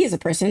guess he is a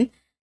person.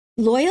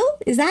 Loyal?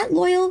 Is that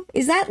Loyal?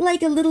 Is that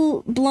like a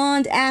little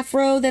blonde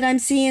afro that I'm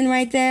seeing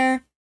right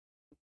there?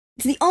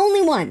 It's the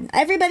only one.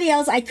 Everybody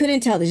else, I couldn't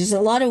tell. There's just a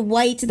lot of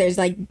white. There's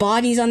like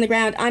bodies on the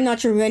ground. I'm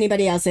not sure who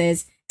anybody else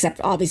is, except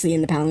obviously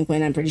in the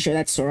palanquin. I'm pretty sure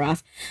that's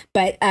Soroth.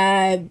 But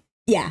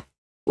yeah.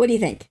 What do you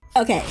think?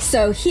 Okay,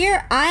 so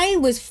here I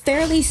was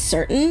fairly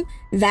certain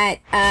that,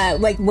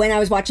 like when I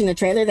was watching the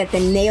trailer, that the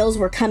nails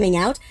were coming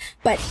out,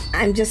 but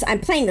I'm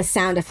playing the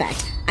sound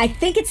effect. I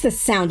think it's the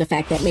sound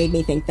effect that made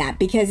me think that,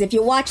 because if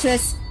you watch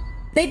this,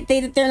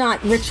 they're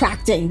not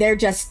retracting, they're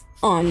just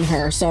on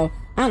her. So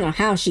I don't know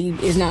how she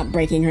is not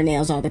breaking her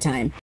nails all the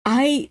time.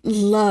 I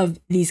love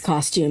these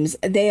costumes.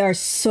 They are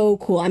so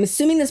cool. I'm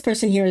assuming this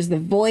person here is the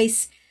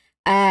voice.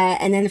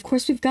 And then of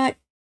course we've got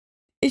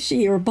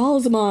Ishi or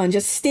Balsamon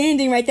just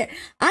standing right there.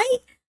 I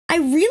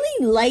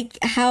really like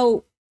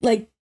how,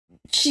 like,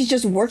 she's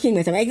just working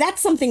with him. Like,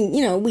 that's something,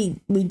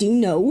 we do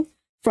know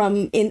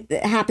from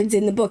that happens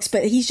in the books,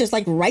 but he's just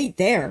like right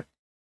there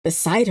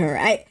beside her.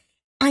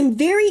 I'm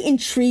very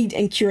intrigued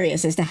and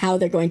curious as to how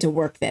they're going to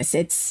work this.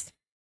 It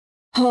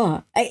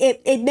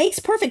makes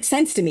perfect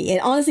sense to me.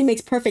 It honestly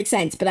makes perfect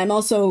sense, but I'm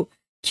also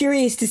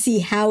curious to see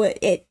how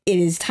it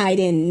is tied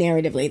in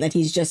narratively, that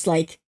he's just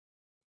like,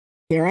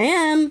 here I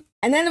am.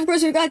 And then, of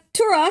course, we've got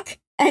Turok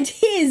and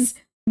his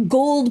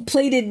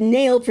gold-plated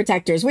nail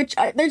protectors, which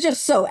they're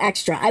just so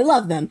extra. I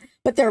love them,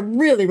 but they're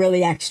really,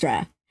 really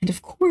extra. And,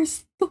 of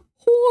course, the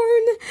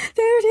horn.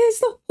 There it is,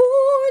 the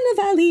horn of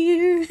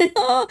Alir.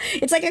 Oh,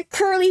 it's like a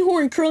curly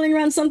horn curling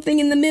around something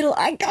in the middle.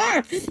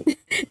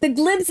 The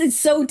glimpse is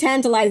so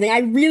tantalizing. I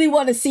really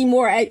want to see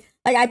more.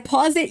 I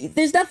paused it.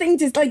 There's nothing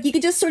to, like, you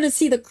could just sort of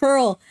see the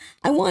curl.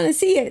 I want to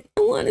see it.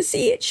 I want to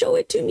see it. Show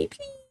it to me,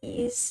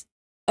 please.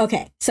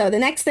 Okay, so the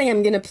next thing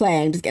I'm going to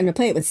play, I'm going to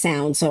play it with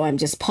sound, so I'm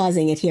just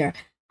pausing it here.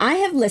 I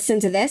have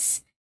listened to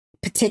this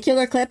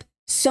particular clip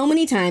so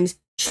many times,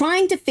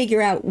 trying to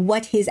figure out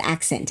what his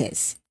accent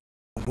is.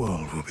 The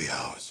world will be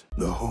ours.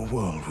 The whole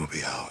world will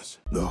be ours.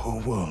 The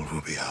whole world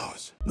will be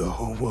ours. The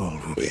whole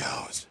world will be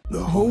ours.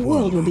 The whole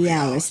world will be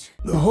ours.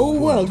 The whole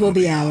world will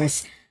be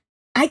ours.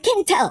 I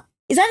can't tell.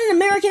 Is that an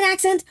American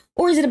accent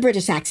or is it a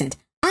British accent?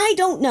 I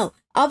don't know.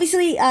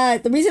 Obviously,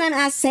 the reason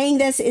I'm saying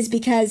this is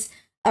because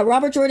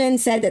Robert Jordan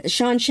said that the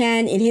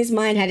Shan-Chan in his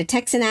mind had a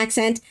Texan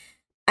accent.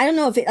 I don't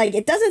know if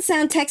it doesn't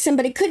sound Texan,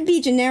 but it could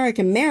be generic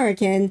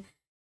American,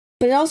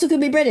 but it also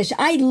could be British.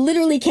 I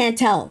literally can't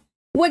tell.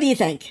 What do you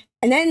think?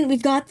 And then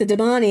we've got the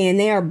Damani, and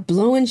they are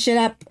blowing shit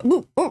up.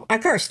 Ooh, I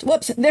cursed.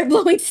 Whoops. They're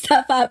blowing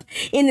stuff up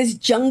in this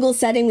jungle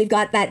setting. We've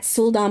got that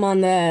Suldam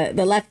on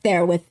the left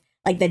there with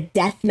like the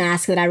death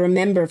mask that I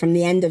remember from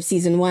the end of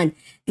season 1.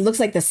 It looks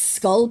like the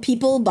skull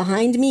people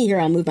behind me. Here,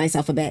 I'll move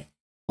myself a bit.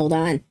 Hold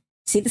on.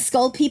 See the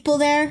skull people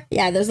there?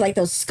 Yeah, there's like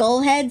those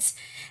skull heads.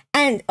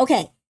 And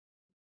okay,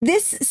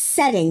 this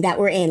setting that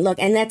we're in, look,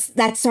 and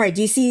that's sorry,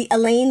 do you see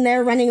Elaine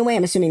there running away?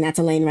 I'm assuming that's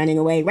Elaine running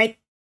away right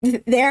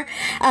there.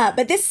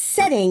 But this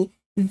setting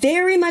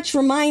very much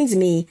reminds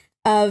me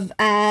of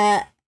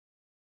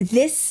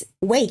this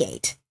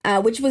Waygate,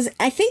 which was,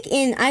 I think,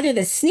 in either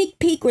the sneak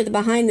peek or the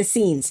behind the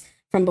scenes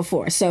from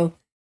before. So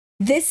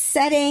this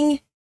setting,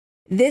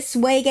 this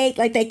waygate,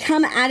 like they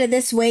come out of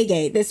this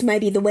waygate. This might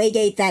be the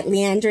waygate that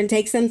Leandrin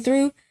takes them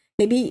through,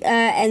 maybe,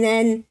 and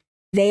then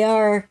they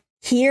are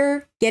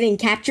here getting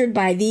captured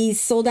by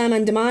these Soldam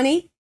and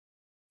Damani.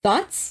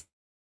 Thoughts?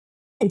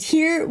 And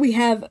here we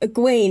have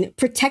Egwene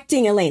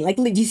protecting Elaine. Like,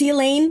 do you see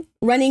Elaine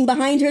running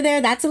behind her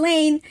there? That's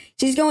Elaine.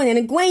 She's going,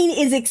 and Egwene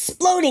is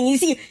exploding. You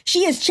see,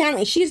 she is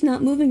channeling. She is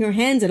not moving her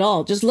hands at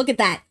all. Just look at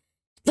that.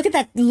 Look at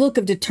that look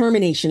of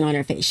determination on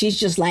her face. She's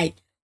just like,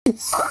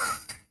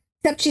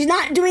 except she's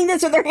not doing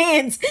this with her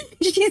hands.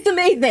 She's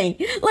amazing.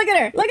 Look at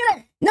her. Look at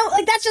her. No,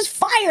 like that's just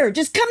fire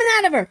just coming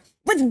out of her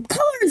with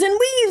colors and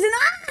weaves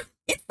and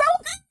it's so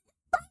good.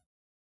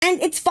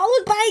 And it's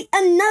followed by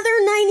another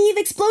Nynaeve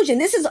explosion.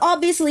 This is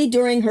obviously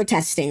during her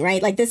testing,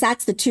 right? Like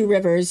that's the two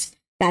rivers.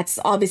 That's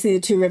obviously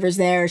the two rivers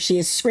there. She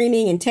is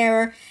screaming in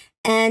terror.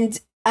 And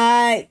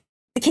can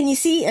you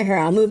see her?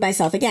 I'll move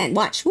myself again.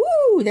 Watch.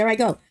 Woo! There I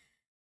go.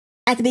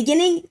 At the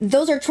beginning,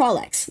 those are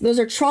Trollocs. Those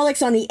are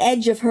Trollocs on the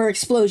edge of her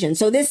explosion.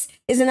 So this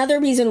is another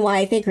reason why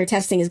I think her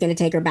testing is going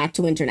to take her back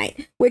to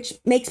Winternight, which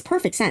makes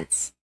perfect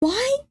sense.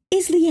 Why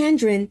is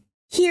Leandrin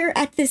here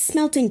at this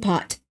smelting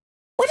pot?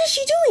 What is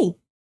she doing?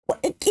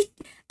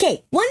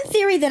 Okay, one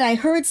theory that I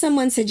heard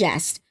someone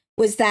suggest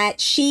was that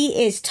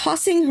she is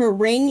tossing her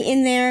ring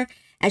in there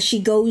as she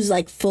goes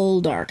like full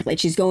dark, like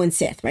she's going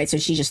Sith, right? So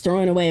she's just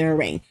throwing away her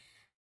ring.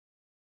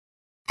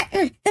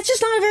 That's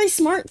just not a very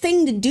smart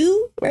thing to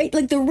do, right?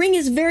 Like the ring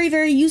is very,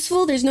 very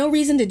useful. There's no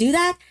reason to do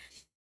that.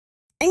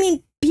 I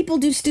mean, people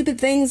do stupid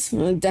things.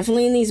 Well,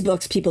 definitely in these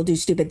books, people do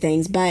stupid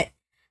things, but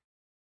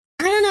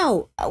I don't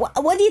know.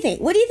 What do you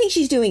think? What do you think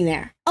she's doing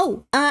there?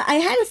 Oh, I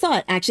had a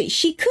thought, actually.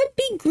 She could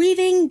be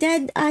grieving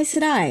dead Aes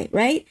Sedai,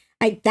 right?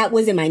 That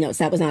was in my notes.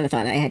 That was not a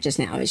thought I had just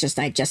now. It's just,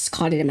 I just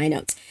caught it in my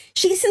notes.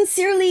 She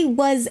sincerely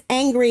was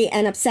angry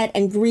and upset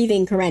and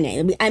grieving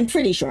Karenne. I'm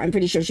pretty sure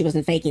she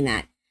wasn't faking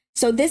that.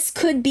 So this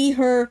could be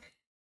her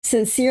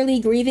sincerely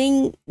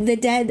grieving the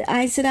dead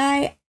Aes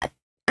Sedai. I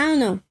don't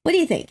know. What do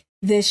you think?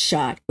 This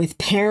shot with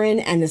Perrin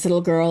and this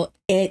little girl,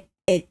 it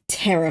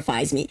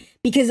terrifies me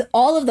because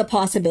all of the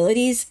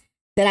possibilities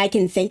that I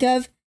can think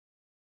of,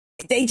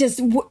 they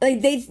just,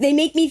 they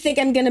make me think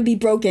I'm going to be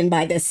broken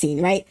by this scene,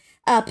 right?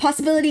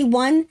 Possibility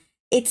one,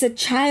 it's a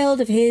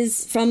child of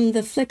his from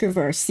the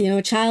Flickerverse, you know,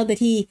 a child that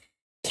he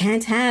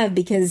can't have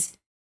because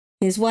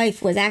his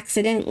wife was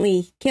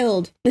accidentally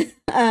killed.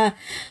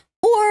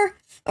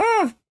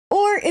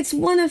 Or it's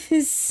one of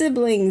his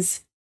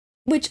siblings,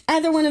 which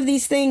either one of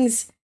these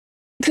things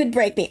could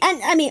break me.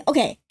 And I mean,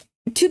 okay,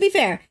 to be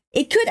fair,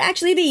 it could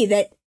actually be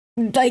that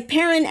like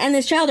Perrin and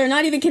this child are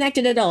not even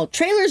connected at all.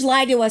 Trailers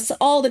lie to us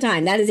all the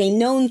time. That is a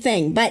known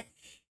thing, but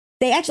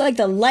they actually like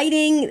the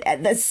lighting,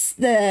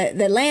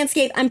 the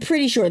landscape. I'm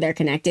pretty sure they're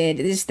connected.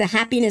 It's the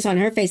happiness on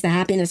her face, the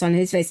happiness on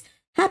his face.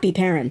 Happy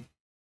Perrin.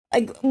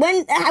 Like,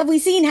 when have we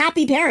seen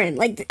Happy Perrin?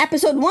 Like,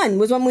 episode 1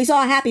 was when we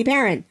saw Happy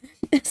Perrin.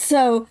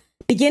 So,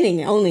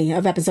 beginning only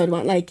of episode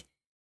 1. Like,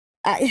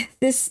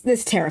 this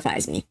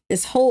terrifies me.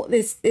 This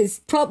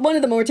is one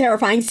of the more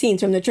terrifying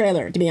scenes from the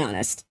trailer, to be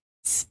honest.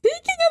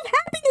 Speaking of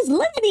happiness,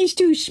 look at these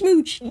two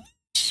smooch.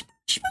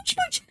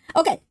 Smooch.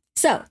 Okay,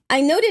 so,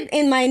 I noted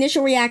in my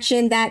initial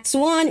reaction that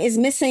Swan is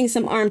missing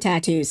some arm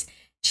tattoos.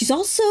 She's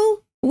also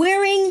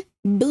wearing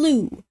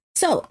blue.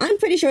 So, I'm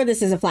pretty sure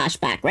this is a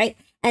flashback, right?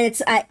 And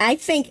it's, I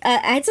think, I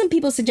had some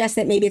people suggest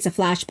that maybe it's a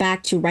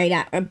flashback to right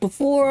at,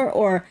 before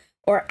or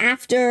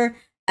after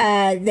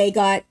they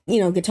got, you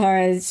know,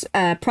 Katara's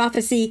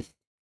prophecy.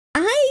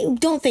 I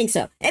don't think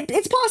so.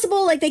 It's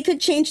possible, like, they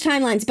could change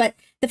timelines, but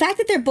the fact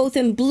that they're both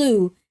in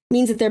blue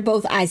means that they're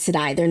both Aes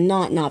Sedai. They're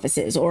not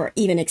novices or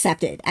even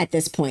accepted at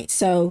this point.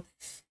 So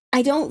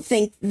I don't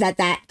think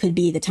that could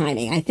be the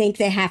timing. I think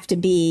they have to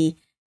be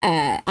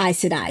Aes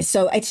Sedai.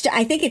 So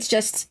I think it's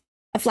just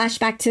a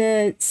flashback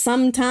to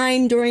some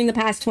time during the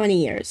past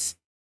 20 years.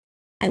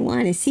 I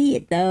want to see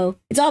it, though.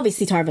 It's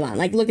obviously Tar Valon.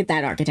 Like, look at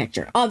that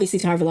architecture. Obviously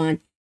Tar Valon.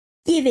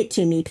 Give it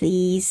to me,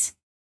 please.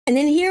 And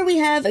then here we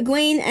have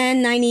Egwene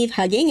and Nynaeve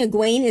hugging.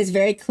 Egwene is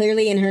very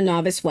clearly in her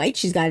novice white.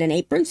 She's got an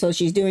apron, so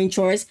she's doing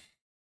chores.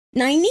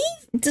 Nynaeve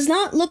does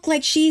not look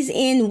like she's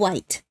in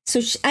white. So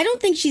I don't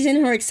think she's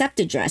in her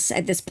accepted dress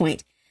at this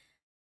point.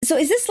 So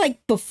is this like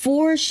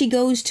before she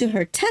goes to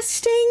her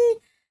testing?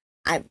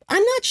 I'm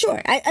not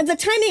sure. The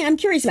timing, I'm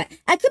curious about.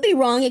 I could be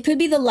wrong. It could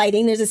be the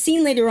lighting. There's a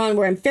scene later on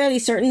where I'm fairly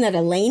certain that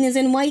Elaine is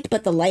in white,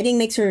 but the lighting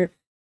makes her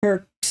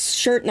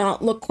shirt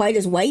not look quite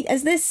as white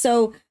as this.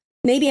 So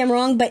maybe I'm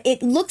wrong, but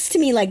it looks to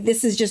me like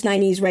this is just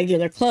Nynaeve's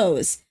regular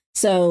clothes.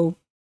 So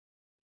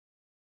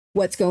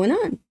what's going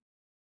on?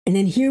 And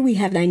then here we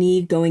have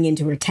Nynaeve going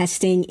into her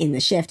testing in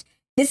the shift.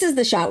 This is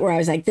the shot where I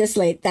was like,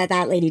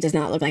 that lady does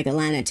not look like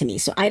Alana to me.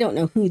 So I don't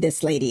know who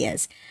this lady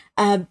is.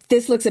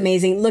 This looks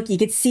amazing. Look, you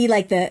could see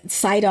like the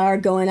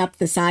sidearm going up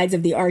the sides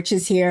of the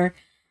arches here.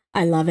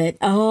 I love it.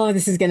 Oh,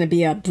 this is going to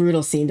be a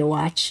brutal scene to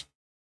watch.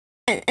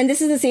 And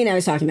this is the scene I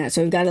was talking about.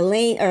 So we've got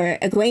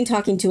Egwene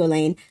talking to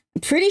Elaine.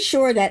 I'm pretty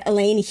sure that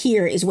Elaine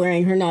here is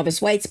wearing her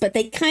novice whites, but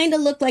they kind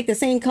of look like the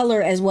same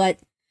color as what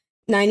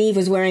Nynaeve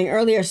was wearing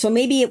earlier. So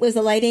maybe it was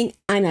the lighting.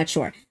 I'm not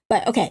sure.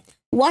 But okay,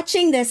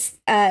 watching this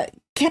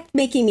kept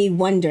making me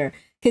wonder.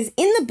 Because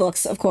in the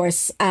books, of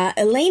course,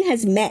 Elaine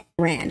has met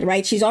Rand,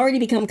 right? She's already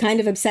become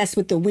kind of obsessed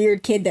with the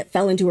weird kid that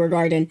fell into her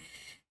garden.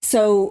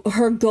 So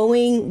her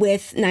going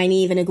with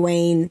Nynaeve and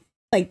Egwene,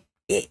 like,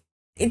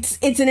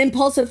 it's an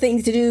impulsive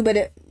thing to do,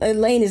 but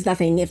Elaine is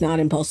nothing if not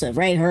impulsive,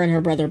 right? Her and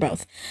her brother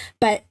both.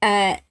 But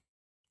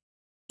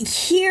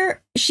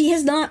here, she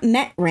has not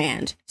met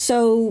Rand.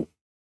 So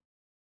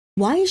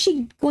why is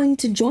she going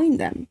to join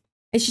them?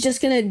 Is she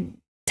just going to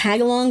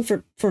tag along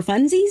for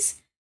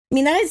funsies? I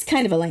mean, that is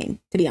kind of Elaine,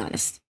 to be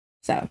honest.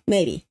 So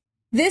maybe.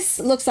 This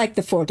looks like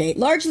the foregate,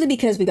 largely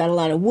because we got a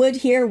lot of wood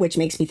here, which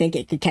makes me think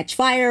it could catch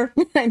fire.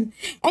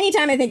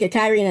 Anytime I think of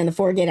Cairhien and the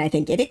foregate, I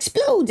think it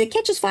explodes, it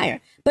catches fire.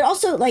 But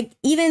also, like,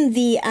 even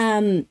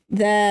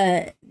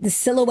the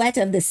silhouette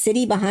of the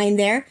city behind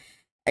there,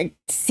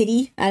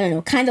 city, I don't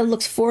know, kind of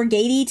looks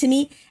foregatey to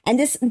me. And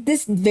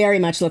this very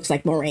much looks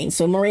like Moraine.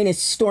 So Moraine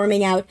is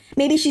storming out.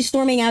 Maybe she's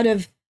storming out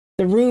of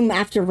the room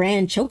after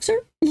Rand chokes her.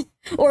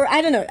 Or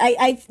I don't know.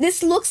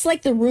 This looks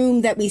like the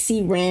room that we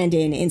see Rand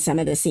in some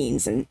of the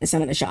scenes and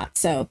some of the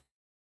shots. So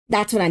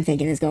that's what I'm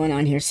thinking is going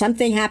on here.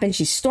 Something happened.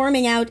 She's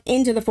storming out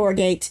into the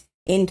foregate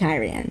in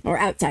Cairhien, or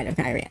outside of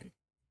Cairhien.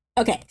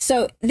 Okay,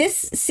 so this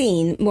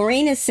scene,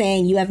 Moraine is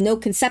saying you have no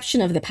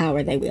conception of the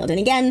power they wield. And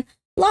again,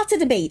 lots of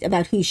debate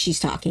about who she's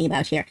talking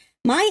about here.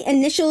 My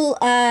initial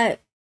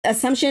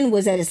assumption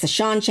was that it's the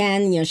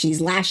Shan-Chan. You know, she's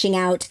lashing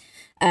out.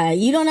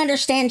 You don't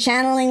understand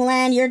channeling,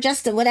 Lan. You're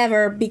just a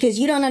whatever, because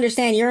you don't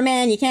understand. You're a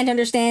man. You can't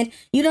understand.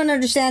 You don't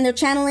understand. They're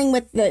channeling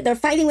with they're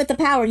fighting with the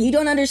power. You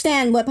don't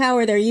understand what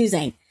power they're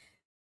using.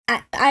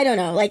 I don't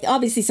know. Like,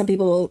 obviously some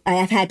people,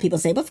 I've had people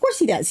say, but of course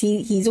he does.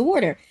 He's a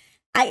warder.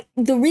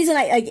 The reason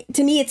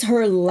to me, it's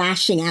her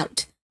lashing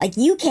out. Like,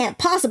 you can't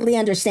possibly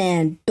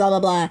understand blah, blah,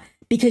 blah,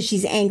 because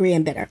she's angry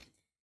and bitter,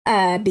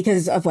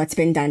 because of what's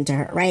been done to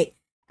her. Right.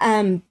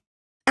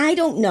 I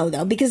don't know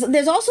though, because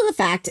there's also the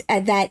fact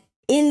that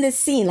in this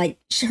scene, like,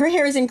 her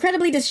hair is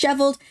incredibly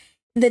disheveled.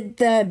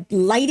 The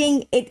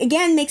lighting, it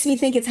again makes me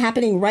think it's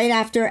happening right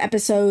after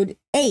episode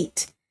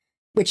 8,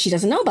 which she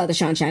doesn't know about the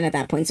Shan-Chan at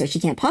that point, so she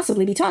can't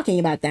possibly be talking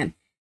about them.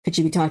 Could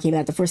she be talking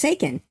about the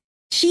Forsaken?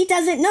 She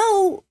doesn't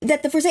know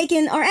that the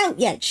Forsaken are out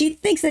yet. She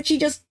thinks that she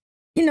just,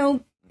 you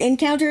know,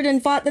 encountered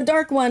and fought the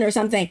Dark One or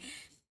something.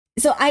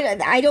 So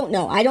I don't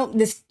know.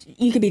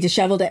 You could be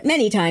disheveled at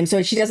many times,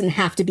 so she doesn't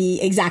have to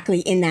be exactly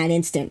in that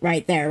instant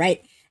right there,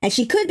 right? And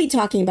she could be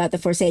talking about the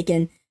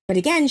Forsaken, but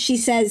again, she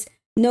says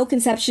no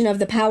conception of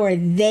the power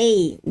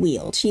they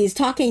wield. She is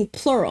talking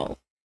plural.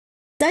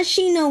 Does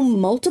she know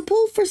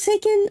multiple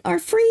Forsaken are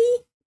free?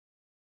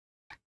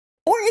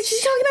 Or is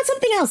she talking about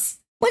something else?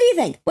 What do you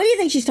think? What do you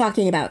think she's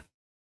talking about?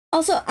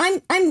 Also,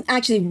 I'm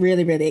actually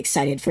really, really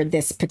excited for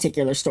this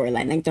particular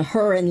storyline. Like, the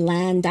her and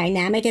Lan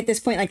dynamic at this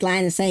point. Like,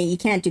 Lan is saying, you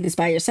can't do this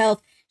by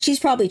yourself. She's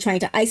probably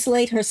trying to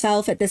isolate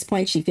herself at this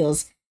point. She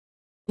feels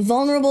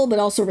vulnerable, but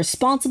also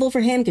responsible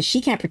for him because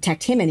she can't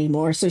protect him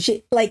anymore. So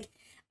she, like,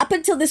 up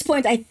until this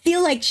point, I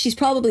feel like she's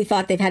probably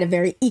thought they've had a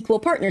very equal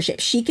partnership.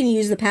 She can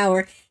use the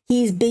power.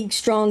 He's big,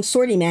 strong,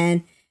 swordy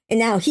man. And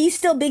now he's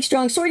still big,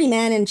 strong, swordy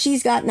man, and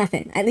she's got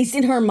nothing, at least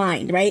in her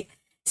mind, right?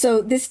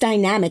 So this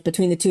dynamic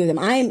between the two of them,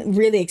 I'm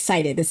really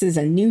excited. This is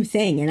a new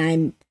thing, and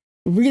I'm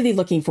really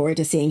looking forward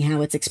to seeing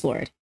how it's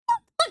explored.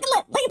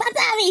 Look, that's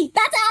Abby!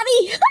 That's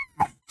Abby!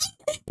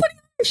 Putting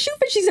on her shoe,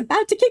 but she's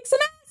about to kick some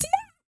ass. Yeah!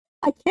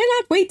 I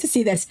cannot wait to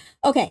see this.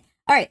 Okay,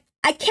 all right.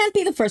 I can't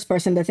be the first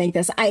person to think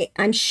this.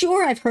 I'm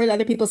sure I've heard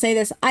other people say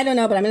this. I don't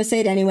know, but I'm going to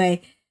say it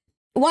anyway.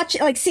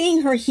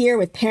 Seeing her here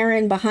with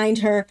Perrin behind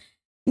her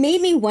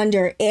made me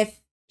wonder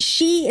if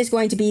she is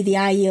going to be the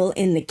Aiel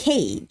in the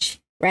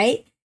cage,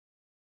 right?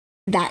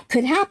 That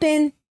could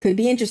happen. Could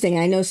be interesting.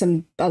 I know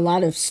a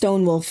lot of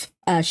Stonewolf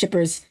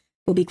shippers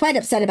will be quite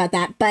upset about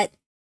that, but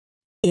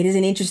it is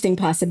an interesting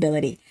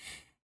possibility.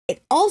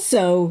 It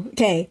also,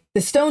 the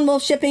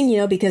Stonewolf shipping, you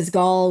know, because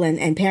Gaul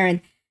and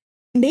Perrin,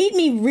 made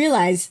me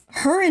realize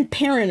her and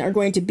Perrin are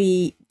going to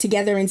be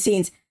together in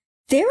scenes.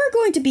 There are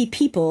going to be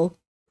people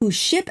who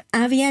ship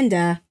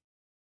Aviendha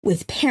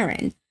with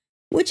Perrin,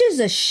 which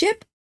is a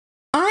ship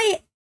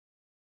I've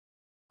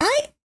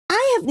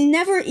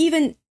never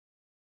even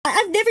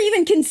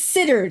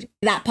considered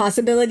that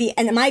possibility.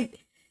 And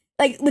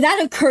that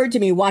occurred to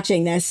me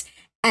watching this,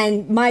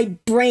 and my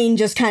brain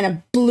just kind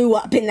of blew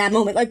up in that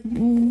moment. Like,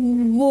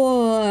 what?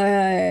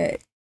 And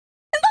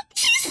look,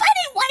 she's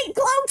fighting white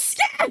cloaks.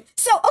 Yeah.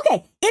 So,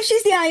 okay, if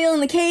she's the Aiel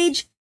in the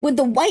cage, would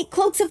the white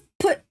cloaks have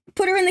put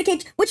her in the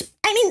cage? Which,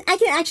 I mean, I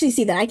can actually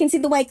see that. I can see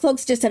the white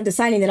cloaks just have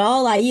deciding that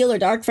all Aiel are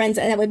dark friends,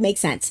 and that would make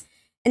sense.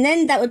 And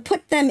then that would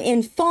put them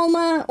in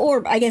Falma,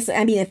 or I guess,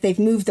 I mean, if they've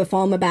moved the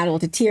Falma battle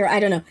to Tyr, I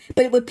don't know.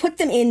 But it would put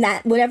them in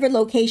that, whatever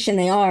location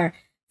they are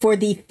for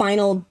the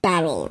final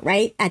battle,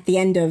 right? At the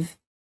end of,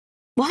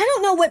 well, I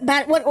don't know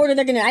what order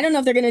they're going to, I don't know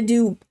if they're going to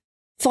do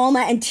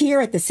Falma and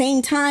Tyr at the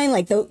same time,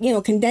 like,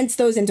 condense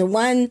those into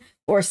one,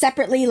 or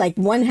separately, like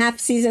one half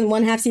season,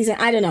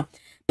 I don't know.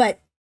 But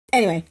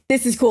anyway,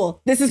 this is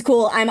cool.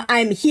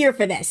 I'm here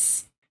for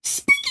this.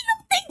 Speaking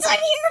of things I'm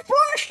here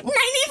for,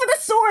 Nynaeve with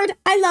a sword.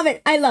 I love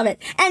it. I love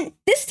it. And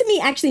this to me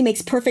actually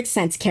makes perfect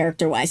sense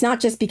character-wise, not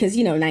just because,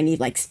 you know, Nynaeve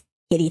likes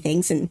hitty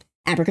things and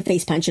Abraca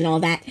face punch and all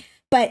that,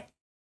 but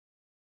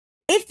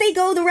if they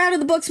go the route of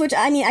the books, which,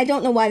 I mean, I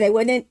don't know why they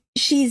wouldn't,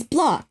 she's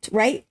blocked,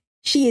 right?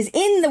 She is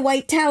in the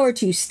White Tower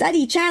to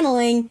study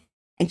channeling,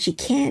 and she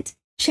can't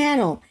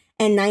channel.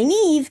 And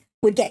Nynaeve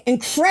would get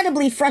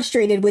incredibly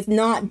frustrated with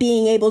not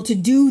being able to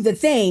do the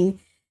thing,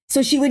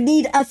 so she would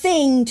need a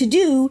thing to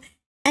do,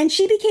 and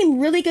she became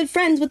really good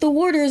friends with the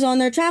warders on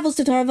their travels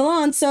to Tar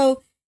Valon,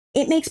 so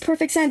it makes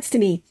perfect sense to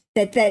me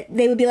that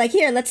they would be like,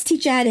 here, let's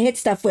teach you how to hit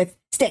stuff with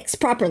sticks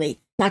properly,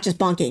 not just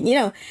bonking. You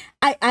know,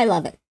 I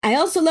love it. I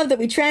also love that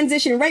we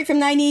transition right from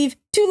Nynaeve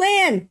to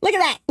Lan. Look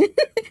at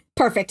that.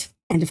 Perfect.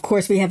 And of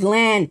course we have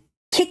Lan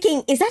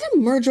kicking. Is that a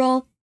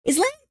Myrddraal? Is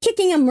Lan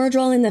kicking a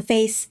Myrddraal in the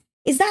face?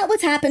 Is that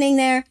what's happening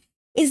there?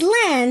 Is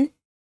Lan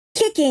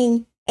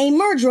kicking a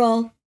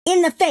Myrddraal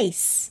in the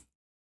face?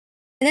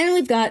 And then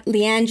we've got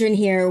Liandrin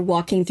here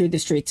walking through the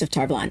streets of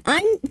Tar Valon.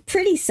 I'm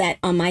pretty set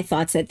on my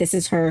thoughts that this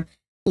is her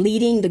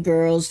leading the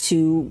girls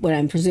to what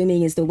I'm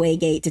presuming is the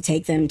Waygate to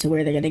take them to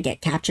where they're going to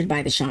get captured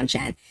by the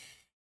Shan-Shan.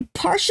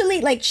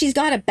 Partially, like, she's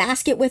got a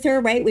basket with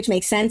her, right? Which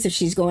makes sense if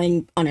she's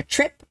going on a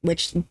trip,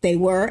 which they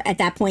were at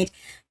that point.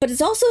 But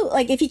it's also,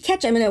 like, if you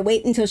catch, I'm going to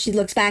wait until she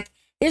looks back.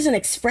 There's an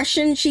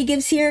expression she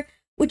gives here,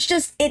 which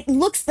just, it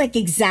looks like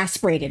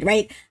exasperated,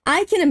 right?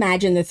 I can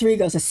imagine the three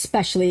girls,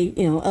 especially,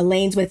 you know,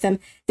 Elaine's with them.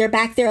 They're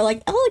back there,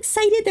 like, all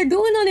excited. They're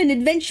going on an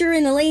adventure,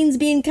 and Elaine's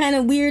being kind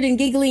of weird and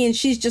giggly, and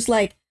she's just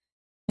like,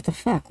 what the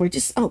fuck? We're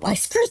just, oh, I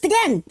cursed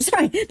again.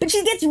 Sorry. But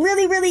she gets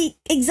really, really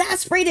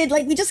exasperated.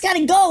 Like, we just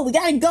gotta go. We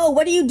gotta go.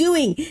 What are you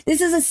doing?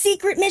 This is a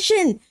secret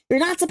mission. You're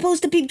not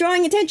supposed to be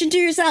drawing attention to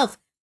yourself.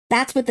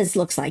 That's what this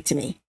looks like to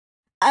me.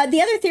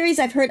 The other theories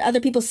I've heard other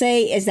people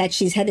say is that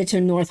she's headed to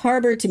North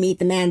Harbor to meet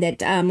the man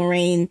that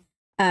Moraine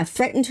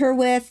threatened her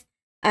with.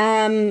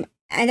 And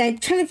I'm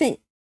trying to think.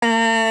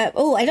 I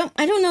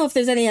don't know if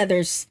there's any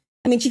others.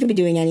 I mean, she could be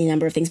doing any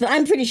number of things, but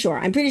I'm pretty sure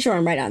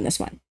I'm right on this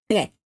one.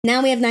 Okay.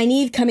 Now we have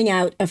Nynaeve coming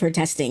out of her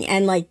testing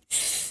and like,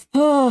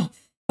 oh,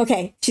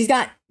 okay. She's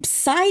got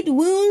side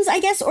wounds, I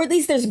guess, or at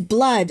least there's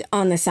blood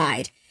on the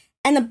side.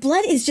 And the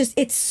blood is just,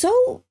 it's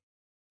so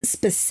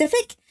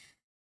specific.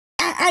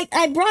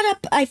 I brought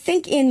up, I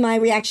think in my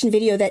reaction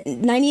video that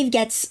Nynaeve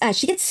gets,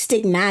 she gets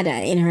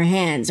stigmata in her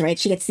hands, right?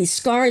 She gets these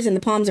scars in the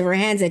palms of her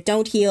hands that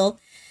don't heal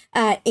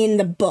in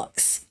the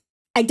books.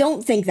 I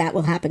don't think that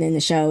will happen in the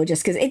show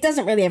just because it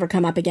doesn't really ever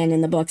come up again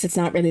in the books. It's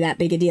not really that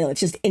big a deal. It's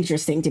just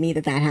interesting to me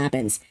that that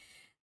happens.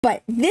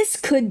 But this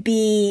could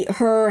be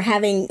her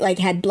having like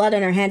had blood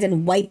on her hands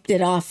and wiped it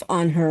off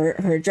on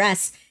her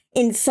dress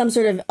in some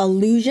sort of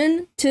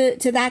allusion to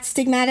that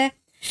stigmata.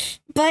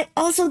 But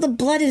also the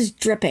blood is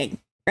dripping,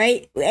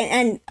 right?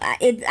 And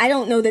I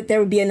don't know that there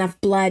would be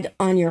enough blood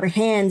on your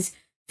hands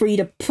for you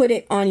to put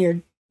it on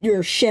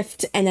your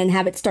shift and then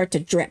have it start to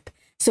drip.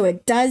 So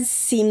it does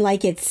seem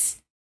like it's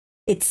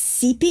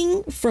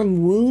seeping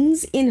from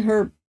wounds in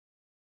her,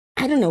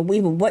 I don't know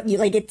even what you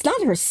like, it's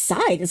not her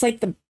side, it's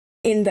like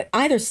in the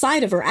either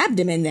side of her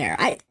abdomen there.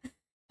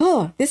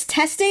 This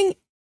testing,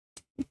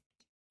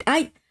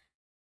 I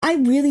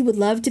really would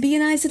love to be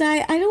an Aes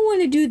Sedai. I don't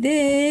want to do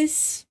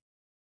this.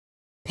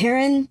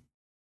 Perrin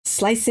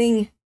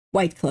slicing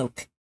White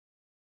Cloak.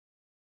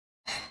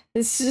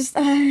 It's just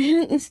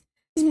it's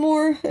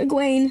more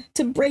Egwene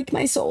to break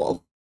my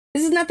soul.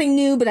 This is nothing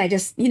new, but I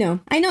just,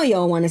 I know you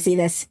all want to see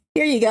this.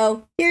 Here you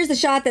go. Here's the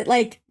shot that,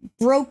 like,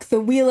 broke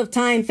the Wheel of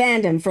Time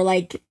fandom for,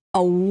 like,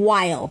 a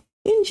while.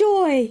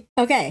 Enjoy.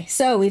 Okay,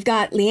 so we've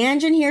got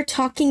Liandrin here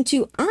talking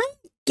to, I'm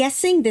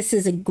guessing this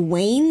is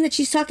Egwene that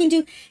she's talking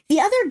to. The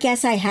other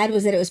guess I had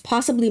was that it was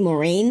possibly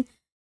Moraine,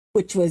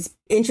 which was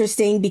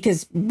interesting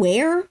because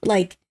where?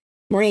 Like,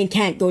 Moraine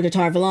can't go to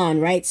Tar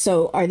Valon, right?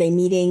 So are they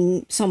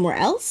meeting somewhere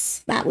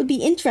else? That would be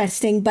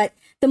interesting, but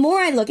the more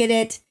I look at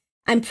it,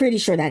 I'm pretty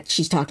sure that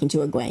she's talking to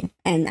Egwene.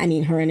 And I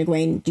mean, her and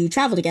Egwene do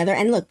travel together.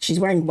 And look, she's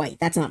wearing white.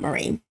 That's not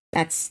Moraine.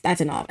 That's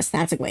a novice.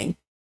 That's Egwene.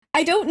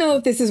 I don't know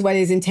if this is what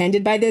is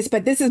intended by this,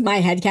 but this is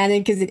my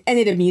headcanon because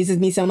it amuses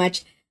me so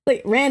much.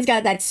 Like, Rand's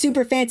got that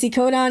super fancy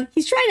coat on.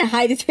 He's trying to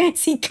hide his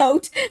fancy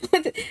coat.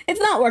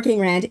 It's not working,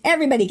 Rand.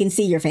 Everybody can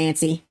see you're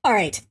fancy. All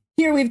right.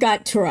 Here we've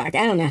got Turok.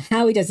 I don't know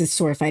how he does his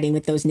sword fighting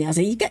with those nails.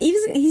 He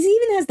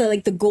even has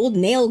the gold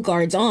nail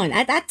guards on.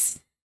 That's...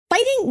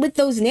 Fighting with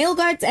those nail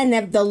guards and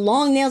the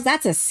long nails,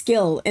 that's a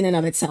skill in and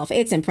of itself.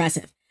 It's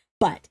impressive.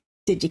 But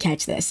did you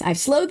catch this? I've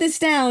slowed this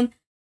down,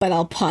 but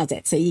I'll pause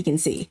it so you can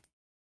see.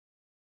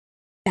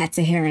 That's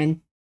a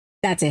heron.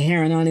 That's a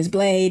heron on his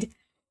blade.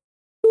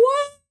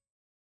 What?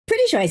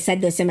 Pretty sure I said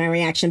this in my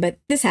reaction, but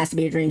this has to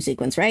be a dream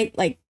sequence, right?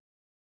 Like,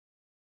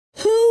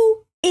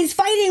 who is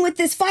fighting with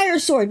this fire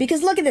sword?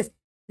 Because look at this.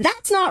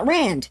 That's not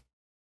Rand.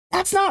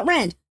 That's not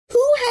Rand.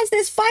 Who has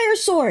this fire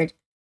sword?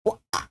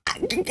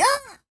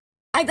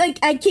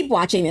 I keep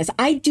watching this.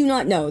 I do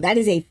not know. That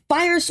is a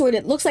fire sword.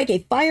 It looks like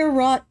a fire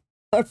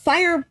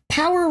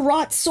power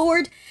wrought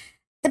sword.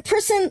 The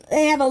person,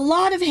 they have a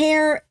lot of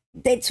hair.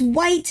 It's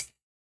white.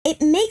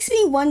 it makes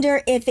me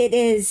wonder if it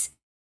is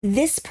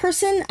this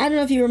person. I don't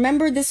know if you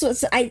remember, this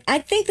was, I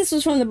think this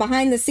was from the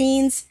behind the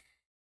scenes.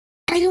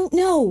 I don't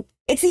know.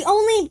 It's the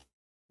only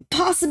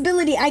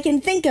possibility I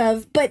can think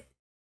of, but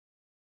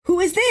who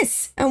is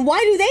this? And why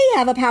do they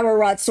have a power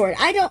rod sword?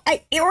 Or is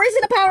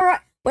it a power rod?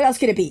 What else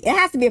could it be? It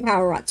has to be a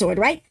power rod sword,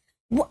 right?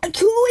 Who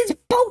is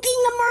poking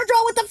the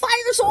Murdrow with the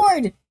fire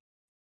sword?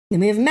 Then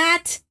we have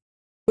Matt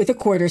with a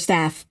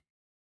quarterstaff.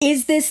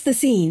 Is this the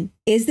scene?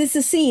 Is this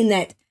a scene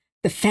that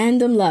the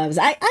fandom loves?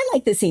 I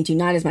like this scene too,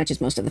 not as much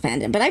as most of the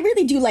fandom, but I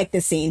really do like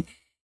this scene.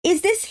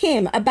 Is this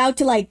him about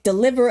to like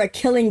deliver a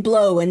killing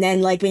blow and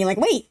then like being like,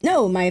 wait,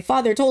 no, my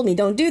father told me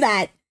don't do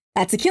that.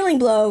 That's a killing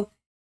blow.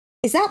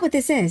 Is that what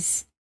this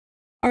is?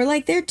 Or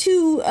like there are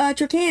two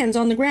Tracans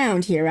on the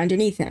ground here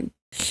underneath him.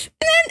 And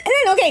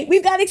then, okay,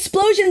 we've got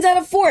explosions at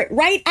a fort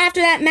right after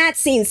that Matt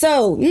scene.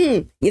 So,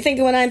 you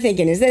thinking what I'm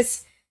thinking. Is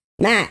this,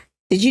 Matt,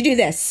 did you do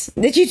this?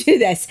 Did you do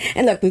this?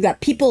 And look, we've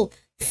got people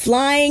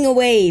flying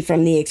away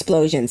from the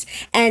explosions.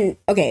 And,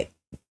 okay,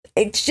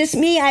 it's just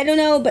me, I don't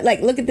know, but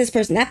like, look at this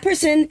person. That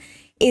person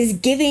is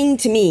giving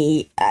to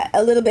me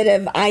a little bit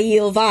of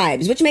Aiel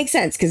vibes, which makes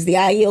sense because the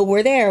Aiel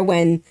were there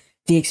when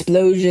the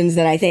explosions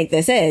that I think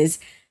this is,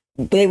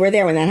 they were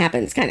there when that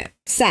happened. It's kind of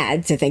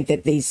sad to think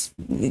that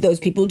those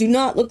people do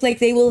not look like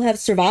they will have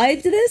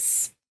survived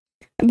this,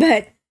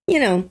 but you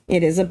know,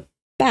 it is a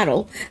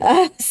battle.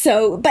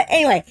 But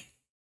anyway,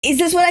 is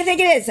this what I think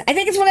it is? I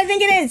think it's what I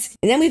think it is.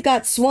 And then we've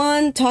got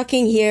Swan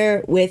talking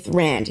here with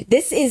Rand.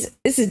 This is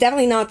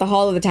definitely not the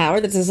Hall of the Tower.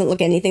 This doesn't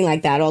look anything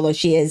like that, although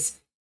she is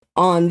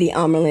on the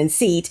Amyrlin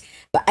seat.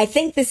 But I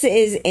think this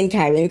is in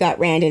Cairhien. We've got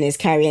Rand in his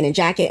Cairhienin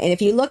jacket. And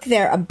if you look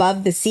there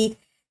above the seat,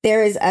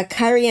 there is a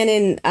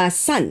Cairhienin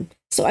sun.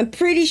 So I'm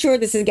pretty sure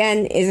this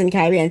again is in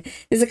Cairhien.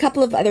 There's a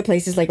couple of other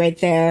places like right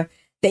there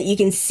that you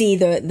can see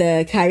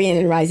the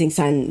Cairhienin rising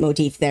sun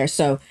motif there.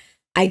 So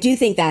I do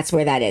think that's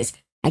where that is.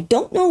 I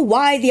don't know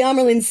why the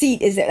Amyrlin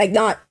seat is there, like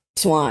not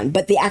Swan,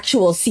 but the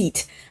actual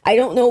seat. I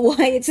don't know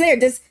why it's there.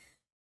 Does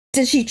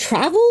she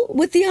travel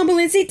with the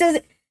Amyrlin seat? Does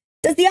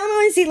the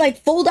Amyrlin seat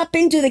like fold up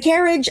into the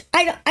carriage?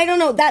 I don't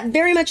know. That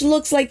very much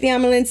looks like the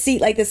Amyrlin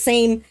seat, like the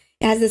same.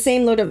 It has the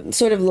same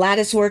sort of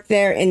lattice work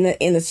there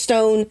in the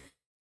stone.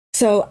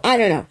 So I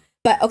don't know.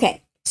 But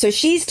okay. So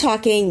she's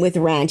talking with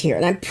Rand here,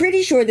 and I'm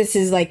pretty sure this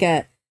is like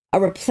a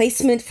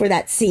replacement for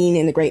that scene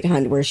in The Great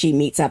Hunt where she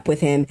meets up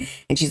with him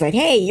and she's like,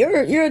 hey,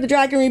 you're the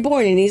Dragon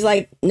Reborn. And he's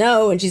like,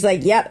 no. And she's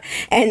like, yep.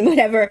 And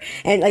whatever.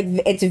 And like,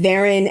 it's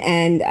Varen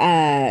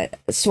and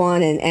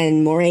Swan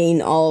and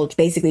Moraine all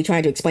basically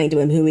trying to explain to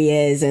him who he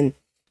is and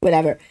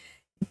whatever.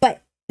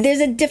 But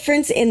there's a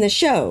difference in the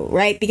show,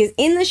 right? Because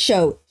in the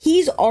show,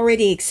 he's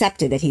already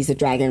accepted that he's the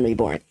Dragon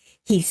Reborn.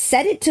 He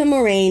said it to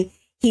Moraine.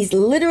 He's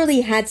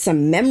literally had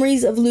some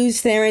memories of Luz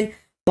Theron.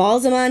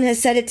 Balzaman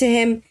has said it to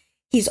him.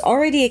 He's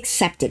already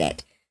accepted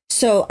it.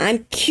 So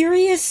I'm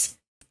curious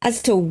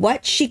as to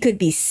what she could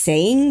be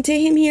saying to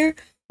him here.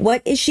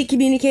 What is she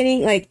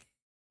communicating? Like,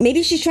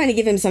 maybe she's trying to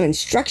give him some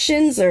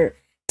instructions or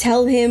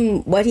tell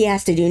him what he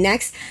has to do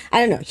next. I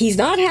don't know. He's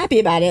not happy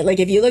about it. Like,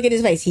 if you look at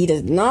his face, he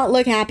does not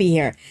look happy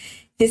here.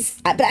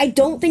 But I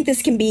don't think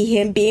this can be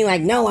him being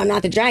like, no, I'm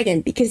not the dragon,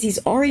 because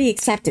he's already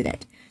accepted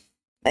it.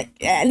 Like,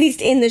 at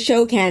least in the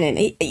show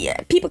canon.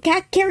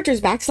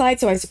 Characters backslide,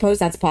 so I suppose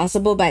that's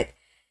possible, but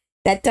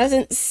that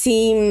doesn't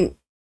seem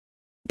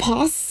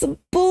possible,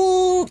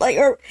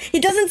 or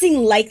it doesn't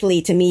seem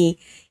likely to me,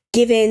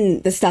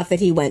 given the stuff that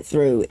he went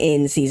through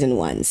in season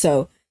 1.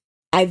 So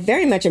I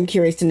very much am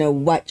curious to know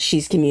what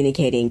she's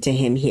communicating to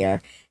him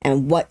here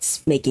and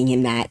what's making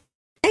him that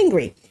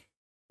angry.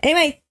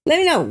 Anyway, let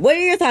me know. What are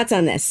your thoughts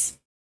on this?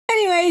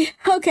 Anyway,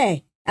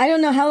 okay. I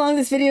don't know how long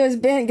this video has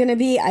been going to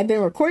be. I've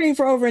been recording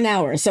for over an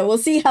hour, so we'll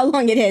see how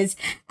long it is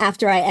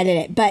after I edit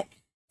it. But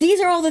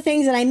these are all the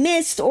things that I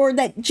missed or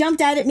that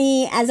jumped out at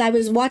me as I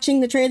was watching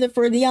the trailer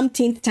for the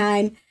umpteenth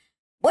time.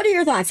 What are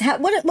your thoughts?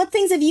 What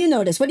things have you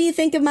noticed? What do you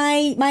think of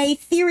my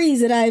theories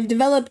that I've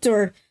developed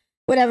or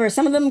whatever?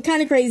 Some of them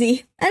kind of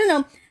crazy. I don't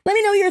know. Let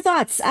me know your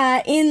thoughts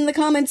in the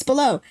comments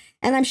below.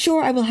 And I'm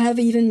sure I will have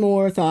even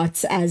more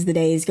thoughts as the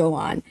days go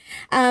on.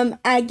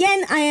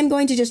 Again, I am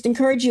going to just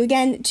encourage you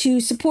again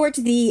to support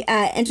the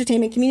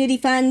Entertainment Community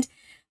Fund.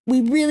 We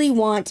really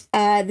want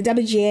the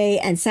WGA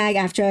and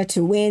SAG-AFTRA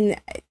to win.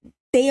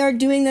 They are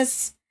doing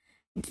this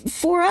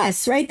for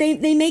us, right?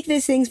 They make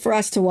these things for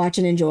us to watch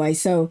and enjoy.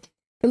 So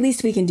the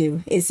least we can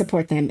do is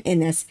support them in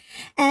this.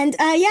 And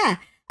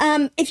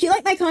if you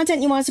like my content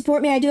and you want to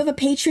support me, I do have a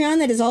Patreon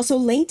that is also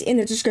linked in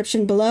the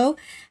description below.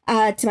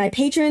 To my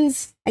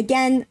patrons,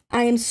 again,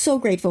 I am so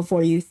grateful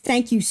for you.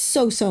 Thank you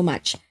so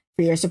much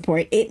for your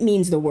support. It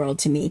means the world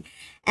to me.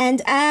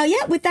 And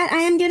with that,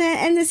 I am going to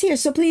end this here.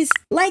 So please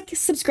like,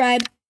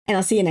 subscribe, and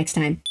I'll see you next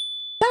time.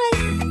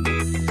 Bye.